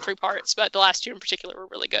great, all three parts, but the last two in particular were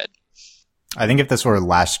really good. I think if this were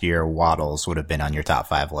last year, Waddles would have been on your top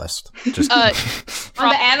 5 list. Just On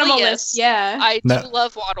the animal list, yeah. I do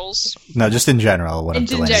love Waddles. No, just in general, one of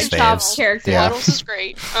Delaney's faves. Character. Yeah. Waddles is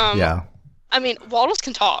great. Yeah. I mean, Waddles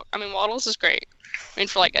can talk. I mean, Waddles is great. I mean,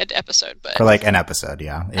 for like an episode, but for like an episode,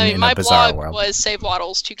 yeah. In my a bizarre blog world. was Save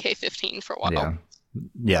Waddles 2K15 for Waddle.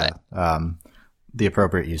 Yeah. The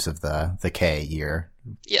appropriate use of the K year.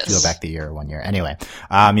 Yes. To go back the year, 1 year. Anyway,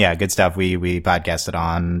 good stuff. We podcasted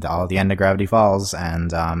on all the end of Gravity Falls,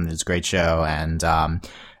 and it was a great show. And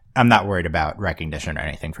I'm not worried about recognition or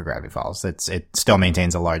anything for Gravity Falls. It still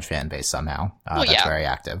maintains a large fan base somehow. That's very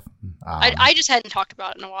active. I just hadn't talked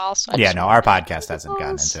about it in a while. So our podcast hasn't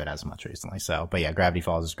gotten into it as much recently. So, but yeah, Gravity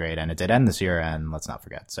Falls is great, and it did end this year. And let's not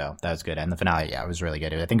forget, so that was good. And the finale, it was really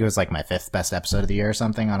good. I think it was like my 5th best episode of the year or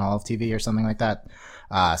something on all of TV or something like that.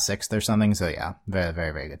 6th or something. So yeah, very,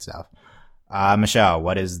 very, very good stuff. Michelle,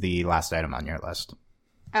 what is the last item on your list?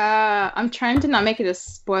 I'm trying to not make it a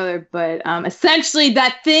spoiler, but essentially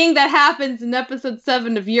that thing that happens in episode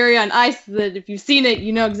 7 of Yuri on Ice, that if you've seen it,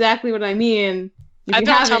 you know exactly what I mean. I've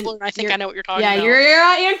been on Tumblr, and I think I know what you're talking about. Yeah,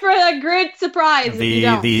 you're in for a great surprise.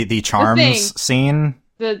 The charms scene.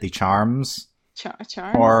 The charms.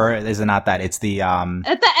 Charm? Or is it not that? It's the at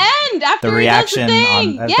the end after the reaction he does the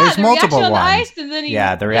thing. on there's multiple ones. On the ice, and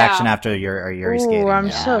then the reaction after you're skating. I'm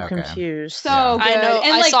so confused. So good. I know.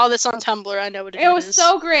 And I saw this on Tumblr. I know what it is. It was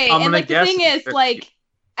so great. And like the thing is, like, cute.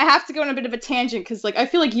 I have to go on a bit of a tangent because, like, I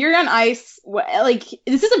feel like Yuri on Ice, like,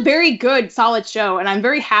 this is a very good, solid show, and I'm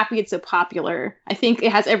very happy it's so popular. I think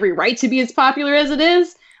it has every right to be as popular as it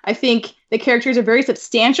is. I think the characters are very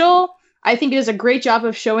substantial. I think it does a great job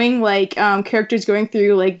of showing, like, characters going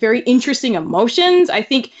through, like, very interesting emotions. I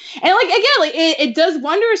think, and, like, again, like, it does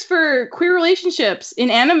wonders for queer relationships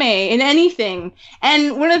in anime, in anything.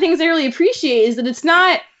 And one of the things I really appreciate is that it's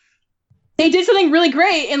not, they did something really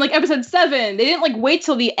great in, like, episode 7. They didn't, like, wait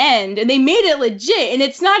till the end, and they made it legit. And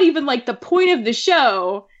it's not even, like, the point of the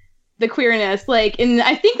show, the queerness. Like, and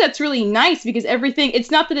I think that's really nice because everything,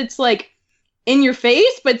 it's not that it's, like, in your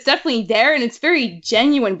face, but it's definitely there, and it's very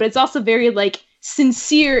genuine, but it's also very, like,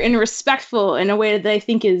 sincere and respectful in a way that I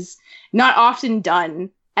think is not often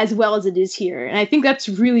done as well as it is here. And I think that's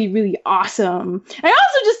really, really awesome. And I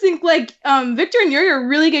also just think, like, Victor and Yuri are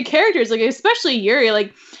really good characters, like, especially Yuri.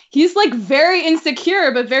 Like, he's, like, very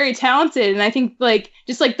insecure but very talented, and I think, like,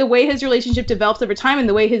 just, like, the way his relationship develops over time and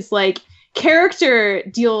the way his, like, character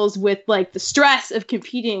deals with, like, the stress of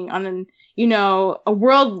competing on an, you know, a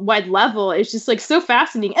worldwide level, it's just, like, so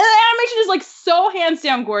fascinating. And the animation is, like, so hands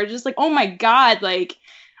down gorgeous. Like, oh my god, like,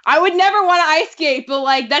 I would never want to ice skate, but,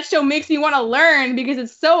 like, that show makes me want to learn because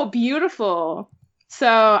it's so beautiful. So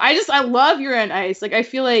I love Yuri on Ice. Like, I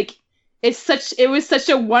feel like it was such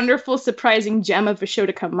a wonderful, surprising gem of a show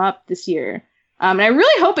to come up this year. And I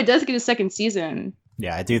really hope it does get a second season.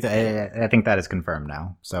 Yeah, I do. I think that is confirmed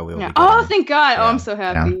now. So we'll. Yeah. Oh, thank God! Yeah. Oh, I'm so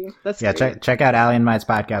happy. Yeah. That's great. Check out Ali and Mike's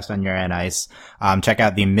podcast on Yuri on Ice. Check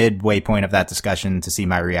out the midway point of that discussion to see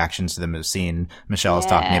my reactions to the scene Michelle is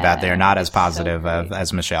talking about. They're not as positive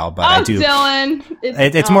as Michelle, but I do. Dylan,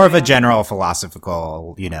 it's more of a general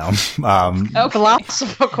philosophical, you know,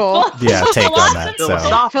 philosophical. Yeah, take on that.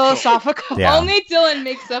 So. Philosophical. Yeah. Only Dylan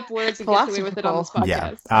makes up words and gets away with it on this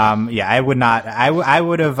podcast. Yeah. I would not.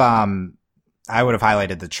 I would have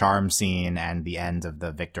highlighted the charm scene and the end of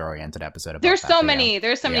the Victor-oriented episode. There's so many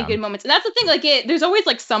good moments. And that's the thing, like, there's always,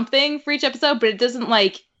 like, something for each episode, but it doesn't,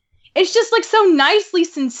 like, it's just, like, so nicely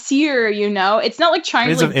sincere, you know? It's not, like,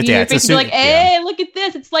 trying to, like, be in your face and be like, hey, look at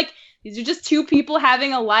this. It's, like, these are just two people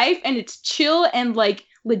having a life, and it's chill and, like,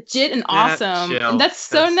 legit and awesome. And that's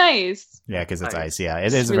so nice. Yeah, because it's Ice. Yeah,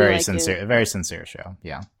 it is a very sincere show.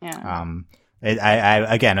 Yeah. Yeah.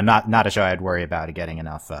 I again, not a show I'd worry about getting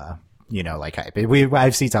enough like hype. I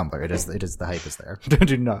see Tumblr. It is the hype is there.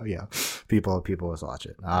 Do not, yeah. People will watch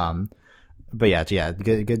it. But yeah,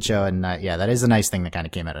 good show, and that is a nice thing that kind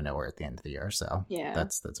of came out of nowhere at the end of the year. So Yeah.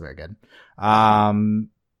 that's very good.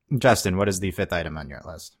 Justin, what is the fifth item on your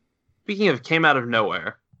list? Speaking of came out of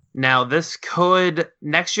nowhere, now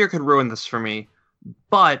next year could ruin this for me.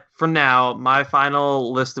 But for now, my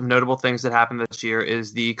final list of notable things that happened this year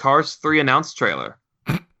is the Cars 3 announced trailer.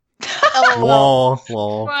 LOL.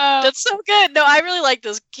 Lol. Wow. That's so good. No, I really like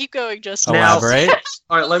this. Keep going, Justin. Now- Elaborate.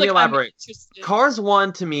 All right, let me I'm elaborate. interested. Cars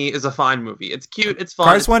 1 to me is a fine movie. It's cute, it's fun.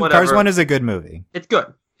 Cars it's 1 whatever. is a good movie. It's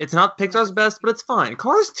good. It's not Pixar's best, but it's fine.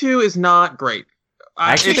 Cars 2 is not great.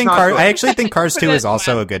 I actually It's think not good. I actually think Cars Put 2 it is in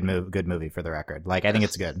also my- a good movie for the record. Like, I think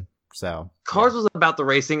it's good. So Cars was about the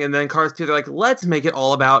racing, and then Cars 2, they're like, let's make it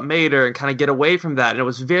all about Mater and kind of get away from that. And it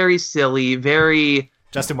was very silly, very...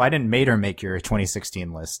 Justin, why didn't Mater make your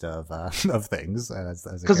 2016 list of things?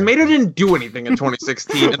 Because Mater didn't do anything in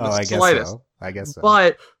 2016 in the Oh, I guess slightest. so. I guess so.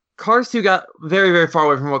 But Cars 2 got very, very far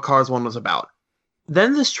away from what Cars 1 was about.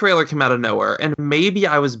 Then this trailer came out of nowhere, and maybe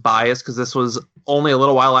I was biased because this was only a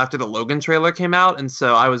little while after the Logan trailer came out, and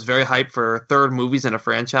so I was very hyped for third movies in a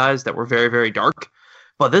franchise that were very, very dark.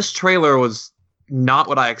 But this trailer was not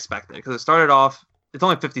what I expected, because it started off, it's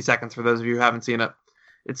only 50 seconds for those of you who haven't seen it.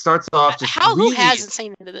 It starts off just Who really hasn't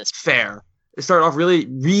seen into this? fair. It started off really,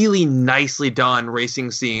 really nicely done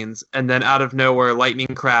racing scenes, and then out of nowhere,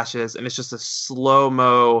 lightning crashes, and it's just a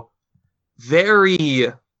slow-mo, very,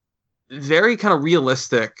 very kind of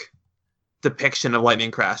realistic depiction of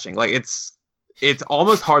lightning crashing. Like, it's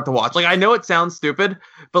almost hard to watch. Like, I know it sounds stupid,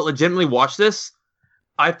 but legitimately watch this.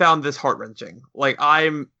 I found this heart-wrenching. Like,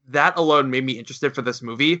 that alone made me interested for this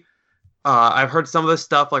movie. I've heard some of this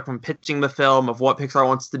stuff, like, from pitching the film of what Pixar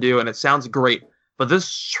wants to do, and it sounds great. But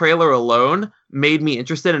this trailer alone made me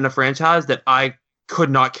interested in a franchise that I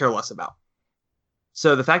could not care less about.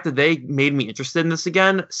 So the fact that they made me interested in this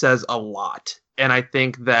again says a lot. And I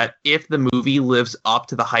think that if the movie lives up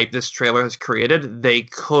to the hype this trailer has created, they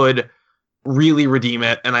could really redeem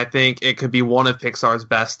it. And I think it could be one of Pixar's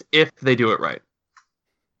best if they do it right.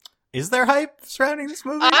 Is there hype surrounding this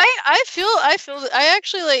movie? I feel I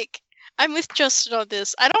actually like. I'm with Justin on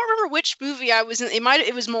this. I don't remember which movie I was in.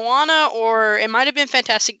 It was Moana or it might have been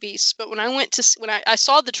Fantastic Beasts. But when I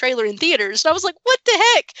saw the trailer in theaters, I was like, "What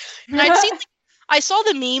the heck?" And I saw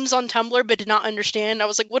the memes on Tumblr, but did not understand. I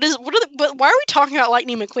was like, why are we talking about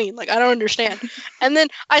Lightning McQueen? Like, I don't understand. And then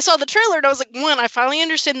I saw the trailer, and I was like, one, I finally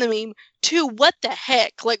understand the meme. Two, what the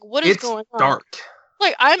heck? Like, what is going on? Dark.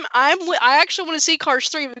 Like, I actually want to see Cars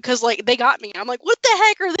 3 because, like, they got me. I'm like, what the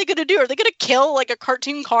heck are they going to do? Are they going to kill, like, a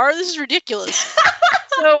cartoon car? This is ridiculous.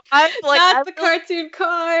 So, I'm like... Not the cartoon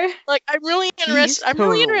car. Like, I'm really interested. I'm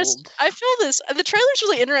really interested. I feel this. The trailer's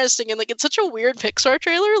really interesting, and, like, it's such a weird Pixar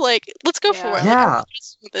trailer. Like, let's go for it. Yeah. Like, I'm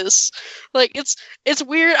interested with this. Like, it's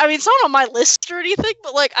weird. I mean, it's not on my list or anything,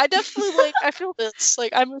 but, like, I definitely, like, I feel this.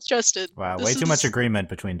 Like, I'm interested. Wow, This way too much is- agreement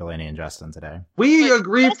between Delaney and Justin today. We Like,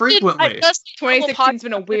 agree Justin- frequently. Justin Campbell 2016's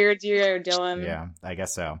been a weird year, Dylan. Yeah, I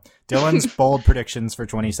guess so. Dylan's bold predictions for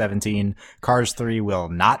 2017: Cars 3 will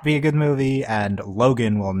not be a good movie, and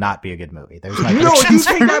Logan will not be a good movie. There's my No, you predictions.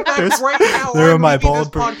 take that back There's- right now. there are I'm my leaving bold this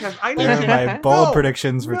pre- podcast. I need there are to- my bold No.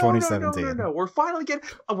 predictions for No, 2017. No. We're finally getting.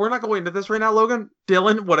 We're not going into this right now, Logan.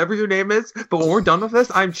 Dylan, whatever your name is. But when we're done with this,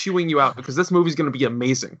 I'm chewing you out because this movie's going to be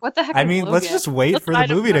amazing. What the heck? I is mean, let's Logan? just wait Let's for find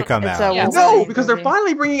the a- movie to come It's out. a Yeah. No, Wolverine because they're movie.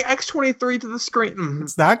 finally bringing X-23 to the screen.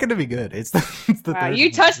 It's not going to be good. It's the Wow, third you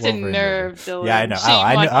touched a Wolverine movie. nerve, Dylan. Yeah, I know. Shame Oh,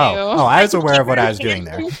 I on know. Oh, you. oh, I was aware of what I was doing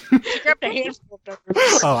there. grabbed a handful of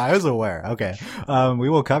numbers. Oh, I was aware. Okay. We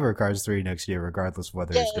will cover Cars 3 next year, regardless of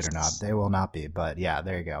whether it's good or not. Yes. They will not be, but yeah,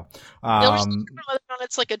 there you go. They'll just determine whether or not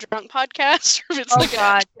it's like a drunk podcast or if it's Oh, like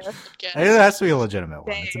God. a podcast. It has to be a legitimate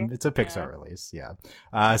one. Dang. It's a Pixar release.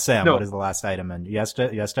 Yeah. Sam, No. what is the last item? And yes,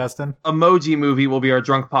 Justin? Emoji Movie will be our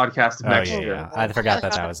drunk podcast of Oh, next yeah, year. yeah. I forgot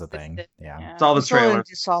that was a thing. Yeah. It's all the We still didn't trailer.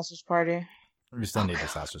 do Sausage Party. We still need the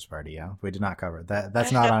Sausage Party, yeah. We did not cover that.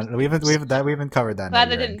 That's not on. We haven't covered that. in Glad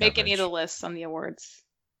the I didn't year-end make any of the coverage. lists on the awards.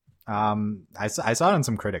 I saw it on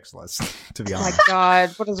some critics lists, to be Oh my honest. god,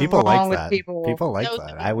 what is People wrong like with that. people? People like That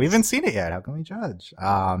was that. We haven't seen it yet. How can we judge?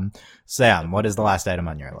 Sam, what is the last item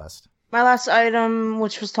on your list? My last item,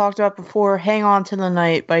 which was talked about before, Hang On to the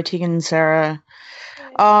Night by Tegan and Sarah.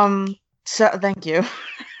 So thank you.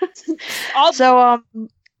 All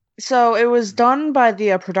So it was done by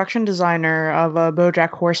the production designer of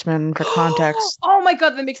BoJack Horseman for context. Oh my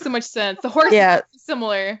god, that makes so much sense. The horse Yeah. is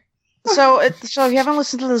similar. So if you haven't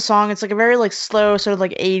listened to the song, it's like a very like slow sort of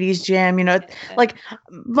like 80s jam, you know, like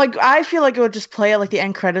I feel like it would just play at like the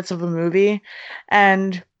end credits of a movie.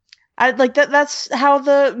 And I like that. That's how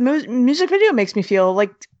the music video makes me feel.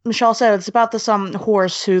 Like Michelle said, it's about this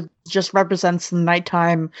horse who just represents the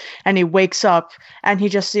nighttime, and he wakes up and he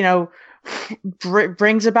just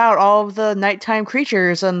brings about all of the nighttime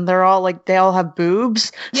creatures, and they're all like they all have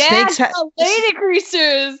boobs. Yeah, lady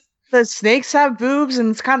creatures. The snakes have boobs,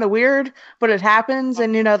 and it's kind of weird, but it happens.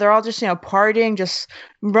 And they're all just partying, just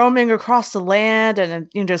roaming across the land, and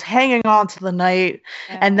just hanging on to the night.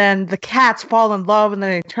 Yeah. And then the cats fall in love, and then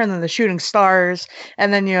they turn into shooting stars.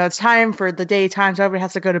 And then it's time for the daytime, so everybody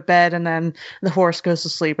has to go to bed, and then the horse goes to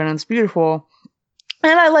sleep, and it's beautiful.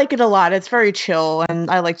 And I like it a lot. It's very chill, and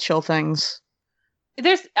I like chill things.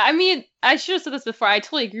 I should have said this before. I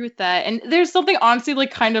totally agree with that. And there's something honestly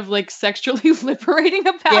kind of sexually liberating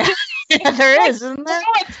about it. Yeah, there is, isn't there?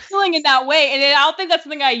 I'm feeling in that way. And I don't think that's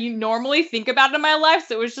something I normally think about in my life.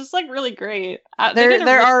 So it was just really great.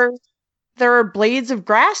 There are blades of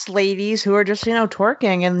grass ladies who are just,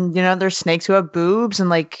 twerking, and, there's snakes who have boobs,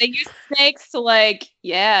 and they use snakes to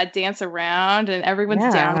dance around, and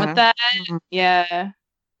everyone's down with that. Yeah.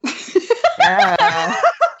 Yeah.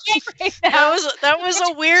 That was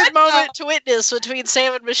a weird moment to witness between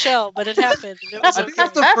Sam and Michelle, but it happened. It was I think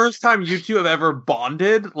that's the first time you two have ever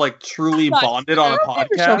bonded, truly bonded on a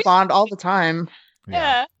podcast. Bond all the time.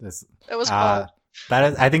 Yeah. It was fun.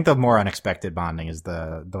 That is, I think the more unexpected bonding is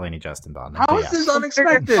the Delaney Justin bonding. How is this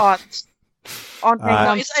unexpected?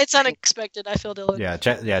 It's unexpected. I feel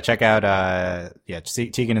Dylan. Check out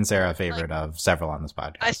Tegan and Sarah, a favorite of several on this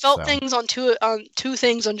podcast. I felt things on two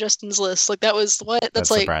things on Justin's list. That was what? That's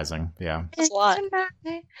surprising. Yeah, that's a lot.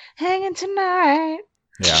 Hanging tonight.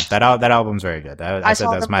 Yeah, that album's very good. I said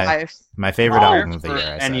that was my favorite album of the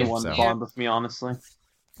year. Anyone bond with me, honestly.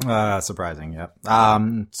 Surprising, yep.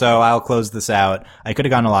 So I'll close this out. I could have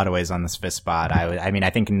gone a lot of ways on this fifth spot. I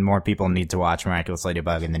think more people need to watch Miraculous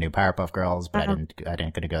Ladybug and the new Powerpuff Girls, but I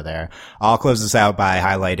didn't gonna go there. I'll close this out by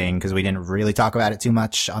highlighting, because we didn't really talk about it too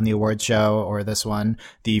much on the awards show or this one,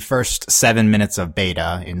 the first 7 minutes of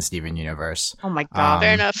beta in Steven Universe. Oh my god.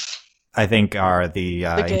 Fair enough. I think are the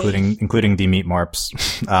including the Meat Morps.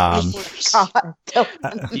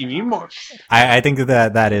 Meat Morps. I think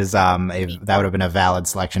that is that would have been a valid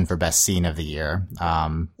selection for best scene of the year.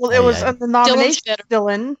 It was on the nomination,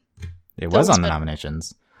 Dylan. It was on the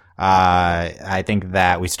nominations. I think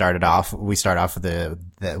that we start off with some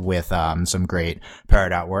great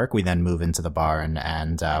Peridot work. We then move into the barn,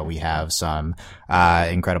 and we have some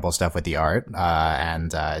incredible stuff with the art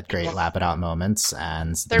and great Lapidot moments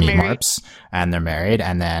and the Meat Morps, and they're married.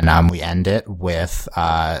 And then we end it with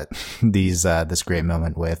this great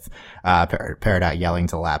moment with Peridot yelling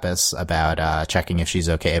to Lapis about checking if she's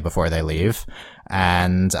okay before they leave.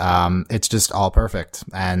 And it's just all perfect.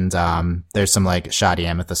 And there's some shoddy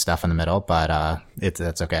Amethyst stuff in the middle, but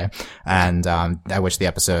that's okay. And I wish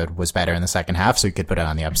the episode was better in the second half, so we could put it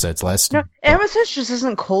on the episodes list. No, Amethyst just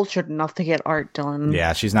isn't cultured enough to get art, Dylan.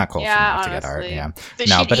 Yeah, she's not cultured enough to get art. Yeah, but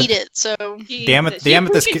she'd eat it. So the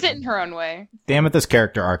Amethyst it in her own way. The Amethyst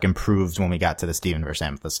character arc improved when we got to the Steven vs.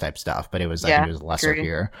 Amethyst type stuff, but it was it was lesser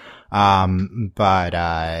here. I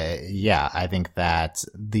think that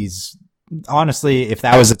these. Honestly, if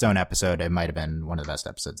that was its own episode, it might have been one of the best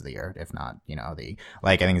episodes of the year. If not,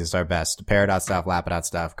 I think this is our best Peridot stuff, Lapidot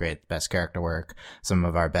stuff, great best character work, some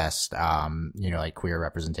of our best, queer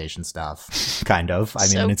representation stuff, kind of.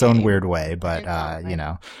 In its own weird way, but,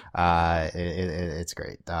 it's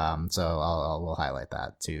great. So we'll highlight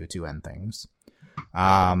that to end things.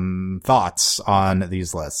 Thoughts on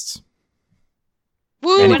these lists?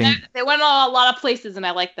 Woo! They went a lot of places, and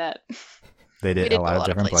I like that. They did a lot of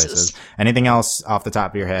different places. Anything else off the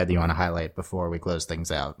top of your head you want to highlight before we close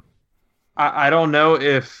things out? I don't know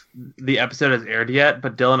if the episode has aired yet,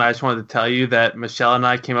 but Dylan, I just wanted to tell you that Michelle and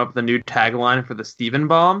I came up with a new tagline for the Steven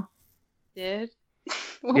Bomb. Did?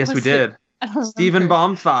 Yes, we did. Steven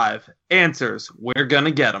Bomb 5. Answers. We're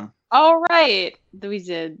gonna get them. All right. We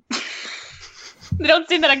did. They don't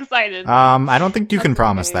seem that excited. I don't think you can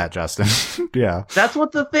promise that, Justin. Yeah. That's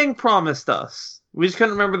what the thing promised us. We just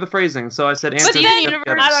couldn't remember the phrasing, so I said answer. But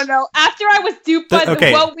then, I don't know. After I was duped by the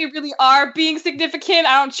what we really are being significant,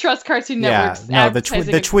 I don't trust Cartoon Network's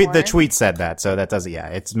the tweet said that, so that doesn't. Yeah,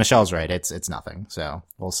 it's Michelle's right. It's nothing. So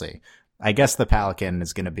we'll see. I guess the Pelican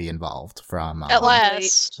is going to be involved from at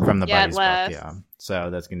last from the Buddies book. Yeah, so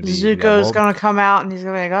that's going to be Zuko's going to come out and he's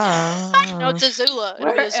going to be like, oh. No, it's Azula.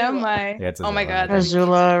 Where am I? Yeah, oh my god,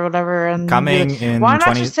 Azula or whatever. And coming in. Why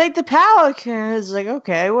not just take the Pelican? It's like,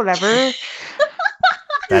 okay, whatever.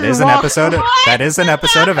 That is an episode. That is an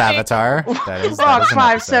episode of Avatar. Walk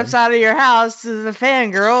 5 steps out of your house to the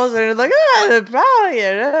fangirls, and it's like, the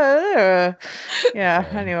Pelican. Yeah.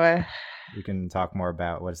 Anyway. we can talk more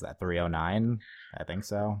about, what is that, 309? I think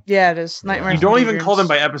so. Yeah, it is. Nightmares. You don't Before even call them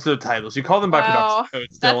Dreams. by episode titles. You call them by Wow. production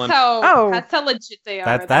codes, That's Dylan. that's how legit they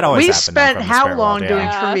are. That always We happened spent from the how Spirit long World, doing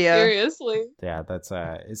yeah. trivia? Seriously. Yeah, that's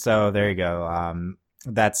so there you go.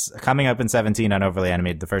 That's coming up in 17 on Overly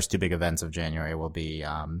Animated. The first two big events of January will be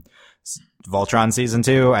Voltron season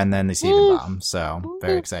 2 and then the Steven Bomb. So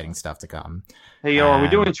very exciting stuff to come. Hey, yo, are we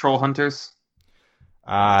And- doing Troll Hunters?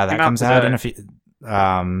 That Came out comes out in today. a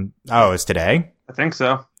few. It's today. I think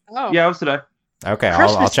so. Oh. Yeah, it was today. Okay, I'll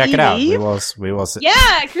Christmas check it out. Eve? We will.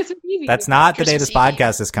 Yeah, Christmas Eve. That's not the day this Christmas Eve.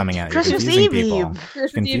 podcast is coming out. You're Christmas confusing Eve people. Eve.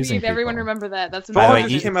 Christmas confusing Eve. Everyone people. remember that. That's By the Troll way,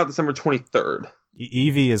 Hunters E- came out December 23rd.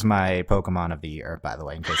 Eevee is my Pokemon of the year, by the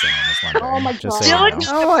way, in case anyone was wondering. Oh my Just God. so you Dylan,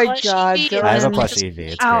 know. Oh my Plush God, Eevee. I have a Dylan. plush Eevee.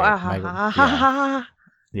 It's Ow, great. ow, My- ha, ha, ha, ha.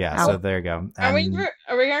 yeah, Ow. so there you go. Are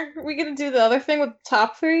we gonna do the other thing with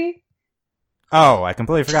top 3? Oh, I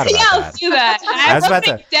completely forgot about Yeah, that. let's do that. I was about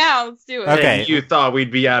to- it down. Let's do it. Okay. And you thought we'd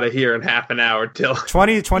be out of here in half an hour, till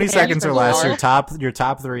 20 seconds or less. Cool. Your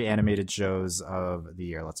top 3 animated shows of the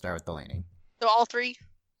year. Let's start with Delaney. So all three,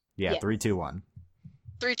 Yeah, Yeah. 3, 2, 1.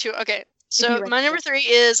 3, 2. Okay. you So read my number this. 3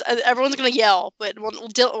 is everyone's gonna yell, but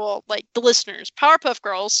like the listeners. Powerpuff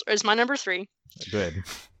Girls is my number 3. Good.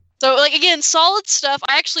 So, like, again, solid stuff.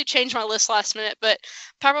 I actually changed my list last minute, but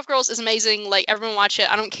Powerpuff Girls is amazing. Like, everyone watch it.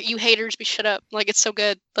 I don't care. You haters, be shut up. Like, it's so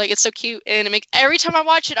good. Like, it's so cute. And every time I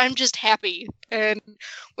watch it, I'm just happy. And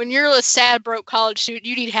when you're a sad, broke college student,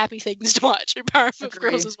 you need happy things to watch. And Powerpuff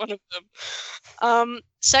Agree. Girls is one of them.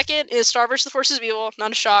 Second is Star vs. the Forces of Evil.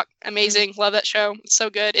 Not a shock. Amazing. Love that show. It's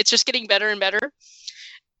so good. It's just getting better and better.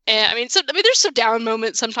 And there's some down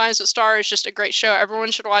moments sometimes, but Star is just a great show. Everyone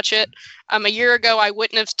should watch it. A year ago, I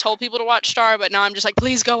wouldn't have told people to watch Star, but now I'm just like,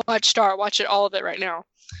 please go watch Star. Watch it, all of it right now.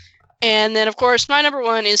 And then, of course, my number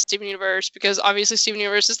 1 is Steven Universe, because obviously Steven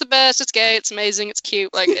Universe is the best. It's gay. It's amazing. It's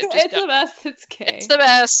cute. Like, it just It's the best. It's gay. it's the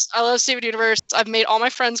best. I love Steven Universe. I've made all my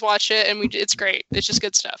friends watch it, and it's great. It's just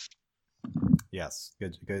good stuff. Yes.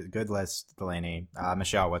 Good list, Delaney.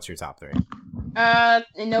 Michelle, what's your top 3?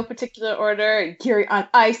 In no particular order, Gary on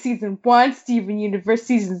Ice season 1, Steven Universe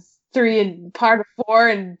season 3, and part of 4,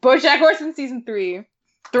 and BoJack Horseman season 3.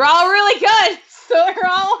 They're all really good, so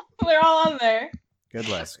they're all on there. Good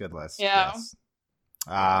list. Yeah.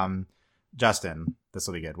 Yes. Justin, this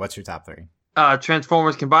will be good. What's your top 3?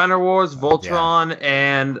 Transformers Combiner Wars, Voltron,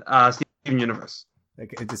 and Steven Universe.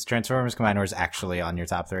 Is Transformers Combiner Wars actually on your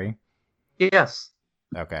top 3? Yes.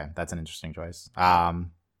 Okay, that's an interesting choice.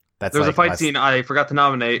 That's There's like a fight less- scene I forgot to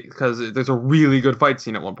nominate because there's a really good fight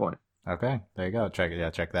scene at one point. Okay, there you go.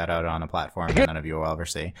 Check that out on a platform that none of you will ever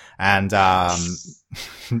see. And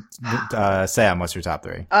Sam, what's your top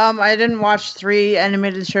 3? I didn't watch 3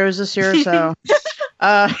 animated shows this year, so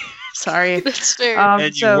sorry. That's fair.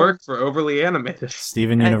 And So- you work for Overly Animated.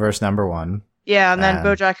 Steven Universe number 1. Yeah, and then And-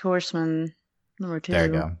 BoJack Horseman number 2. There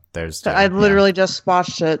you go. There's. So two. I Yeah. literally just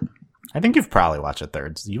watched it. I think you've probably watched it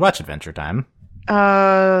thirds. You watch Adventure Time.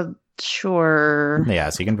 Sure. Yeah,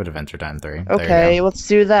 so you can put Adventure Time 3. There you Okay, go. let's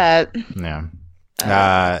do that. Yeah.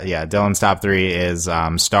 Yeah, Dylan's top 3 is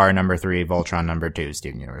Star number 3, Voltron number 2,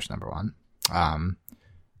 Steven Universe number 1.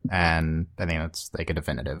 And I think that's like a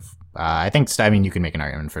definitive. I mean, you can make an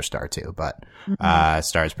argument for Star too, but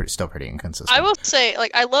Star is still pretty inconsistent. I will say,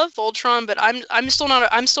 like, I love Voltron, but I'm still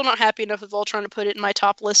not happy enough with Voltron to put it in my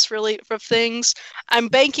top list really of things. I'm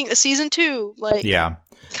banking a season 2. Like, Yeah.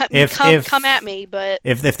 come at me, but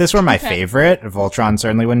If this were my Okay. favorite, Voltron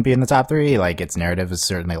certainly wouldn't be in the top 3. Like, its narrative is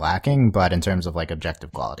certainly lacking, but in terms of like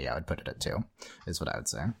objective quality, I would put it at 2. Is what I would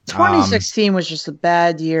say. 2016 was just a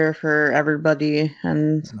bad year for everybody,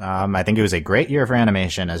 and I think it was a great year for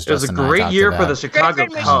animation. As It was a Justin and I great talked year for about. the Chicago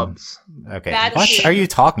Great Cubs. Okay, Bad what year. are you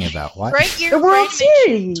talking about? What? great year the for World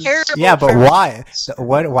animation. Series. Terrible Yeah, but for- why?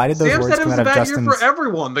 Why did those Sam words said it come was out a of bad year Justin's? for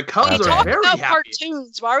everyone. The Cubs We Okay. are talk very about happy.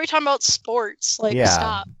 cartoons. Why are we talking about sports? Like, Yeah.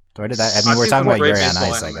 stop. Where did that? I mean, we're talking about Yuri on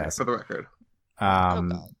Ice, I guess. For the record.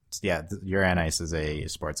 Yeah, Yuri on Ice is a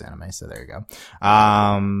sports anime, so there you go.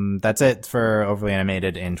 That's it for Overly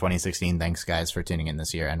Animated in 2016. Thanks, guys, for tuning in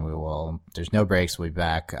this year, and there's no breaks. We'll be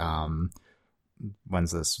back.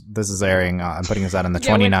 When's this? This is airing. I'm putting this out on the Yeah,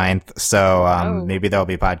 29th, so Oh. maybe there'll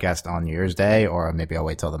be a podcast on New Year's Day, or maybe I'll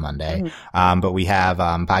wait till the Monday. But we have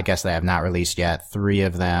podcasts that I have not released yet. 3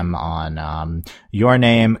 of them on Your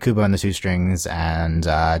Name, Kubo and the Two Strings, and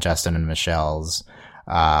Justin and Michelle's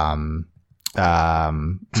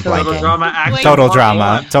Total blanking. Drama Action. Total Part Drama,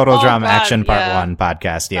 One. Total Oh, Drama God, Action Part yeah. 1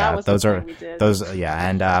 podcast. That Yeah, was those the are thing we did. those. Yeah,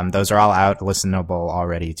 and those are all out, listenable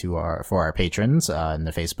already for our patrons in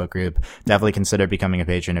the Facebook group. Definitely consider becoming a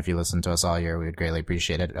patron if you listen to us all year. We would greatly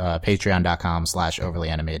appreciate it.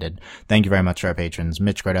 Patreon.com/overlyanimated. Thank you very much to our patrons: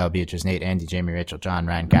 Mitch Cordell, Beatrice, Nate, Andy, Jamie, Rachel, John,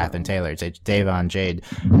 Ryan, Catherine, Taylor, Davon, Jade,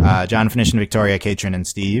 John, Finish, and Victoria, Katrin, and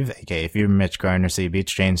Steve, aka Fever, Mitch, Garner, C,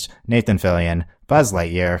 Beach Chains, Nathan Fillion, Buzz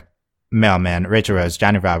Lightyear, Mailman, Rachel Rose,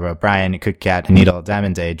 Johnny Bravo, Brian, Cook Cat, Needle,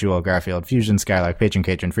 Diamond Day, Jewel, Garfield, Fusion, Skylark, Patron,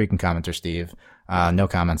 Katrin, Freaking Commenter, Steve. No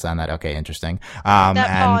comments on that. Okay, interesting. That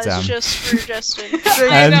pause just for Justin.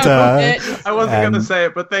 And, I wasn't and- gonna say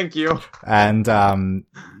it, but thank you. And,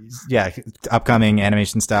 yeah, upcoming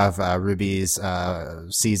animation stuff. Ruby's,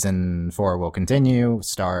 season 4 will continue.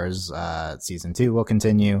 Stars, season 2 will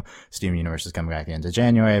continue. Steam Universe is coming back into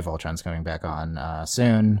January. Voltron's coming back on,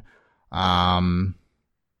 soon.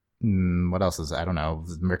 What else is, I don't know.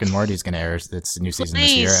 Rick and Morty's gonna air its new season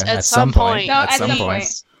this year Please, at some point. No, at some point.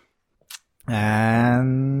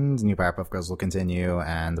 And new Powerpuff Girls will continue,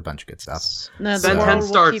 and a bunch of good stuff. No, Ben the 10 world will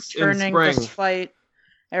starts keep in turning spring. despite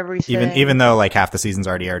everything. Even though like half the season's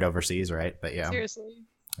already aired overseas, right? But yeah, Seriously.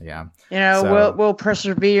 yeah, you know, So- we'll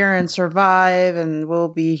persevere and survive, and we'll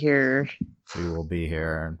be here. we will be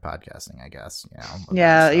here podcasting, I guess. You know, with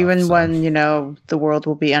Yeah, that stuff, even so- when the world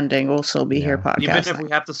will be ending, we'll still be here Yeah. Even if podcasting. we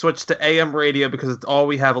have to switch to AM radio because it's all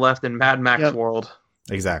we have left in Mad Max Yep. world,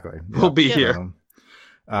 Exactly. we'll be Yeah. here.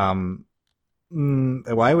 So,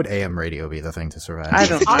 why would AM radio be the thing to survive? I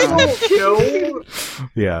don't I know. don't know.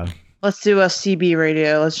 Yeah, Let's do a CB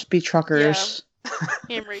radio. Let's just be truckers.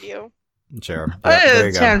 Ham radio. sure. Yeah, there you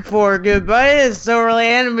It's go. 10-4. Goodbye. It's so really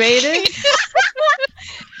animated.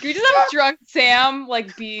 Can we just have drunk Sam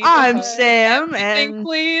like be? I'm the Sam, thing, and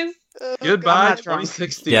please? Goodbye, I'm not drunk.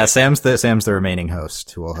 2016. Yeah, Sam's the remaining host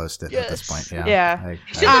who will host it at this Yes. point. Yeah. Yeah. I-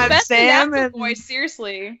 She's I'm the best Sam, announcer and- voice.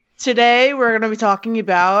 Seriously. today we're going to be talking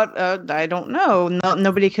about, I don't know.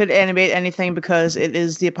 Nobody could animate anything because it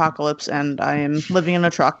is the apocalypse, and I am living in a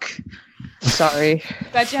truck. Sorry.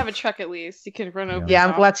 Glad you have a truck at least. You can run over. Yeah,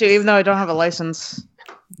 I'm the glad to, even though I don't have a license.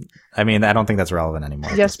 I mean, I don't think that's relevant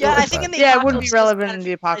anymore. at Yes, this Yeah, point, I think but- in the Yeah, it wouldn't be apocalypse, relevant it's in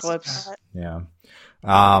the kind of apocalypse. nice. Yeah.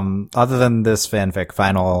 Other than this fanfic,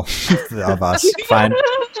 final of us,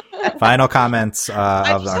 final comments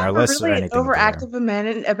I of just our have a list or really anything. there.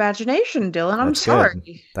 overactive imagination, Dylan. I'm That's good.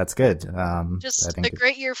 sorry. That's good. I Just think a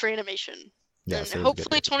great year for animation. yes, it And was good.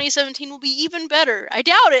 hopefully 2017 will be even better. I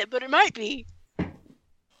doubt it, but it might be.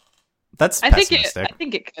 That's I think pessimistic.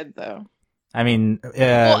 it could though. I mean,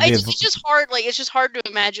 Well, it's just hard. Like, it's just hard to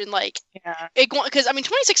imagine. Like, Yeah. because I mean,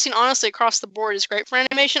 2016 honestly across the board is great for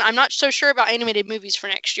animation. I'm not so sure about animated movies for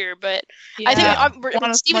next year, but I think Yeah.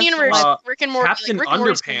 when Steven much Universe, like Rick and Morty, Captain Rick and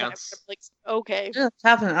Morty's coming back, Underpants. like, okay. Yeah,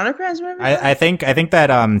 Captain Underpants movie? I think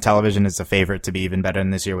that television is a favorite to be even better than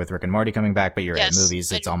this year with Rick and Morty coming back. But you're Yes, right,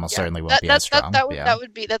 movies it's and- almost yeah. certainly won't be as strong. That would yeah. that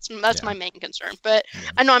would be that's Yeah. my main concern. But Yeah.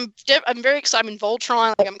 I know I'm very excited. I mean,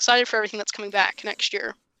 Voltron. Like, I'm excited for everything that's coming back next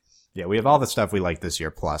year. Yeah, we have all the stuff we like this year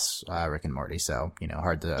plus Rick and Morty. So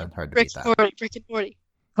hard to Rick beat that. and Morty. Rick and Morty.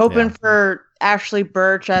 Hoping Yeah. for Ashley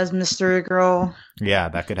Birch as Mystery Girl. Yeah,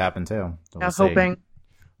 that could happen too. We'll I'm see. hoping.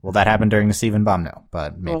 Will that happen during the Stephen Bomb? No,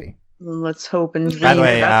 but maybe. Let's hope and dream. By the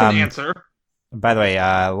way, That's an answer. By the way,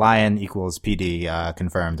 Lion equals PD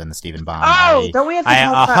confirmed in the Stephen Bomb. Oh, don't we have to I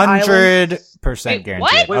talk about Island? 100% Wait, guarantee.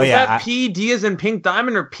 what? it. Wait, Oh was yeah, that PD as in Pink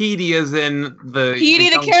Diamond or PD as in the Petey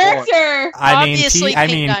the young boy? character. Obviously, I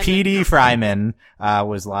Pink mean, Diamond. PD Fryman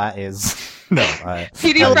is no.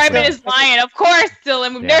 Petey I'm Fryman sure. is Lion, of course,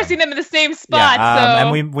 Dylan. We've Yeah. never seen them in the same spot, so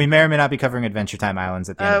and we may or may not be covering Adventure Time Islands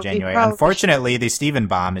at the end of We January. probably Unfortunately, the Stephen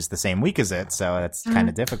Bomb is the same week as it, so it's kind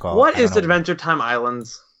of difficult. What I don't is know. Adventure Time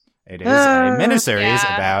Islands? It is a miniseries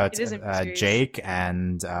Yeah, about it is a miniseries. Jake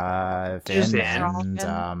and Finn Susan.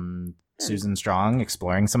 and Susan Strong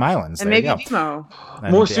exploring some islands. And there you maybe go. Demo.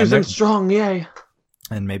 More And Susan there- Strong, yay.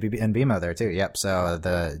 and maybe and BMO there too. Yep. So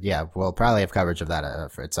we'll probably have coverage of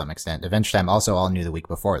that for some extent. Adventure Time also all new the week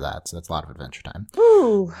before that, so that's a lot of Adventure Time.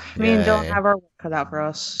 Woo! Me and Dylan Yay. have our work cut out for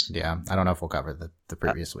us. Yeah, I don't know if we'll cover the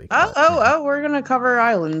previous week. but- We're gonna cover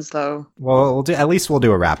Islands though. Well, we'll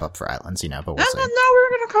do a wrap up for Islands, but we'll No, see. we're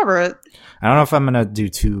gonna cover it. I don't know if I'm gonna do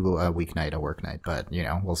two a weeknight, a work night, but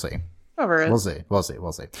we'll see. Cover it. We'll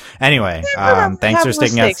see. Anyway, We're thanks for having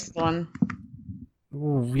sticking mistakes, us. Dylan.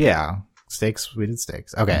 Ooh, yeah, steaks. We did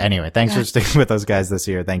steaks. Okay. Anyway, thanks for sticking with us guys this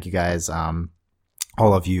year. Thank you guys.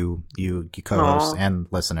 All of you co-hosts Aw. and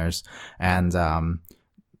listeners, and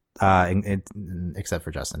except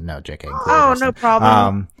for Justin. No, JK. included Oh, Justin. no problem.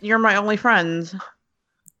 Um, You're my only friend.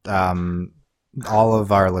 all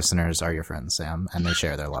of our listeners are your friends, Sam, and they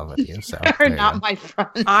share their love with you. So They're not my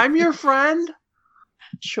friends. I'm your friend.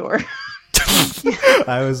 Sure.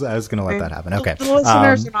 I was gonna let that happen. Okay. The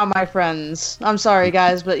listeners are not my friends. I'm sorry,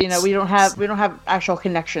 guys, but we don't have actual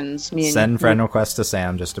connections. Me and send friend requests to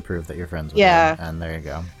Sam just to prove that you're friends with him. And there you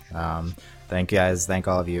go. Thank you guys. Thank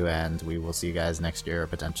all of you, and we will see you guys next year, or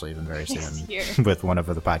potentially even very soon, with one of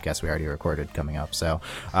the podcasts we already recorded coming up. So,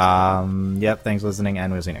 yep. Thanks for listening,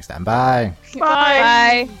 and we'll see you next time. Bye.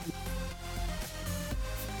 Bye. Bye.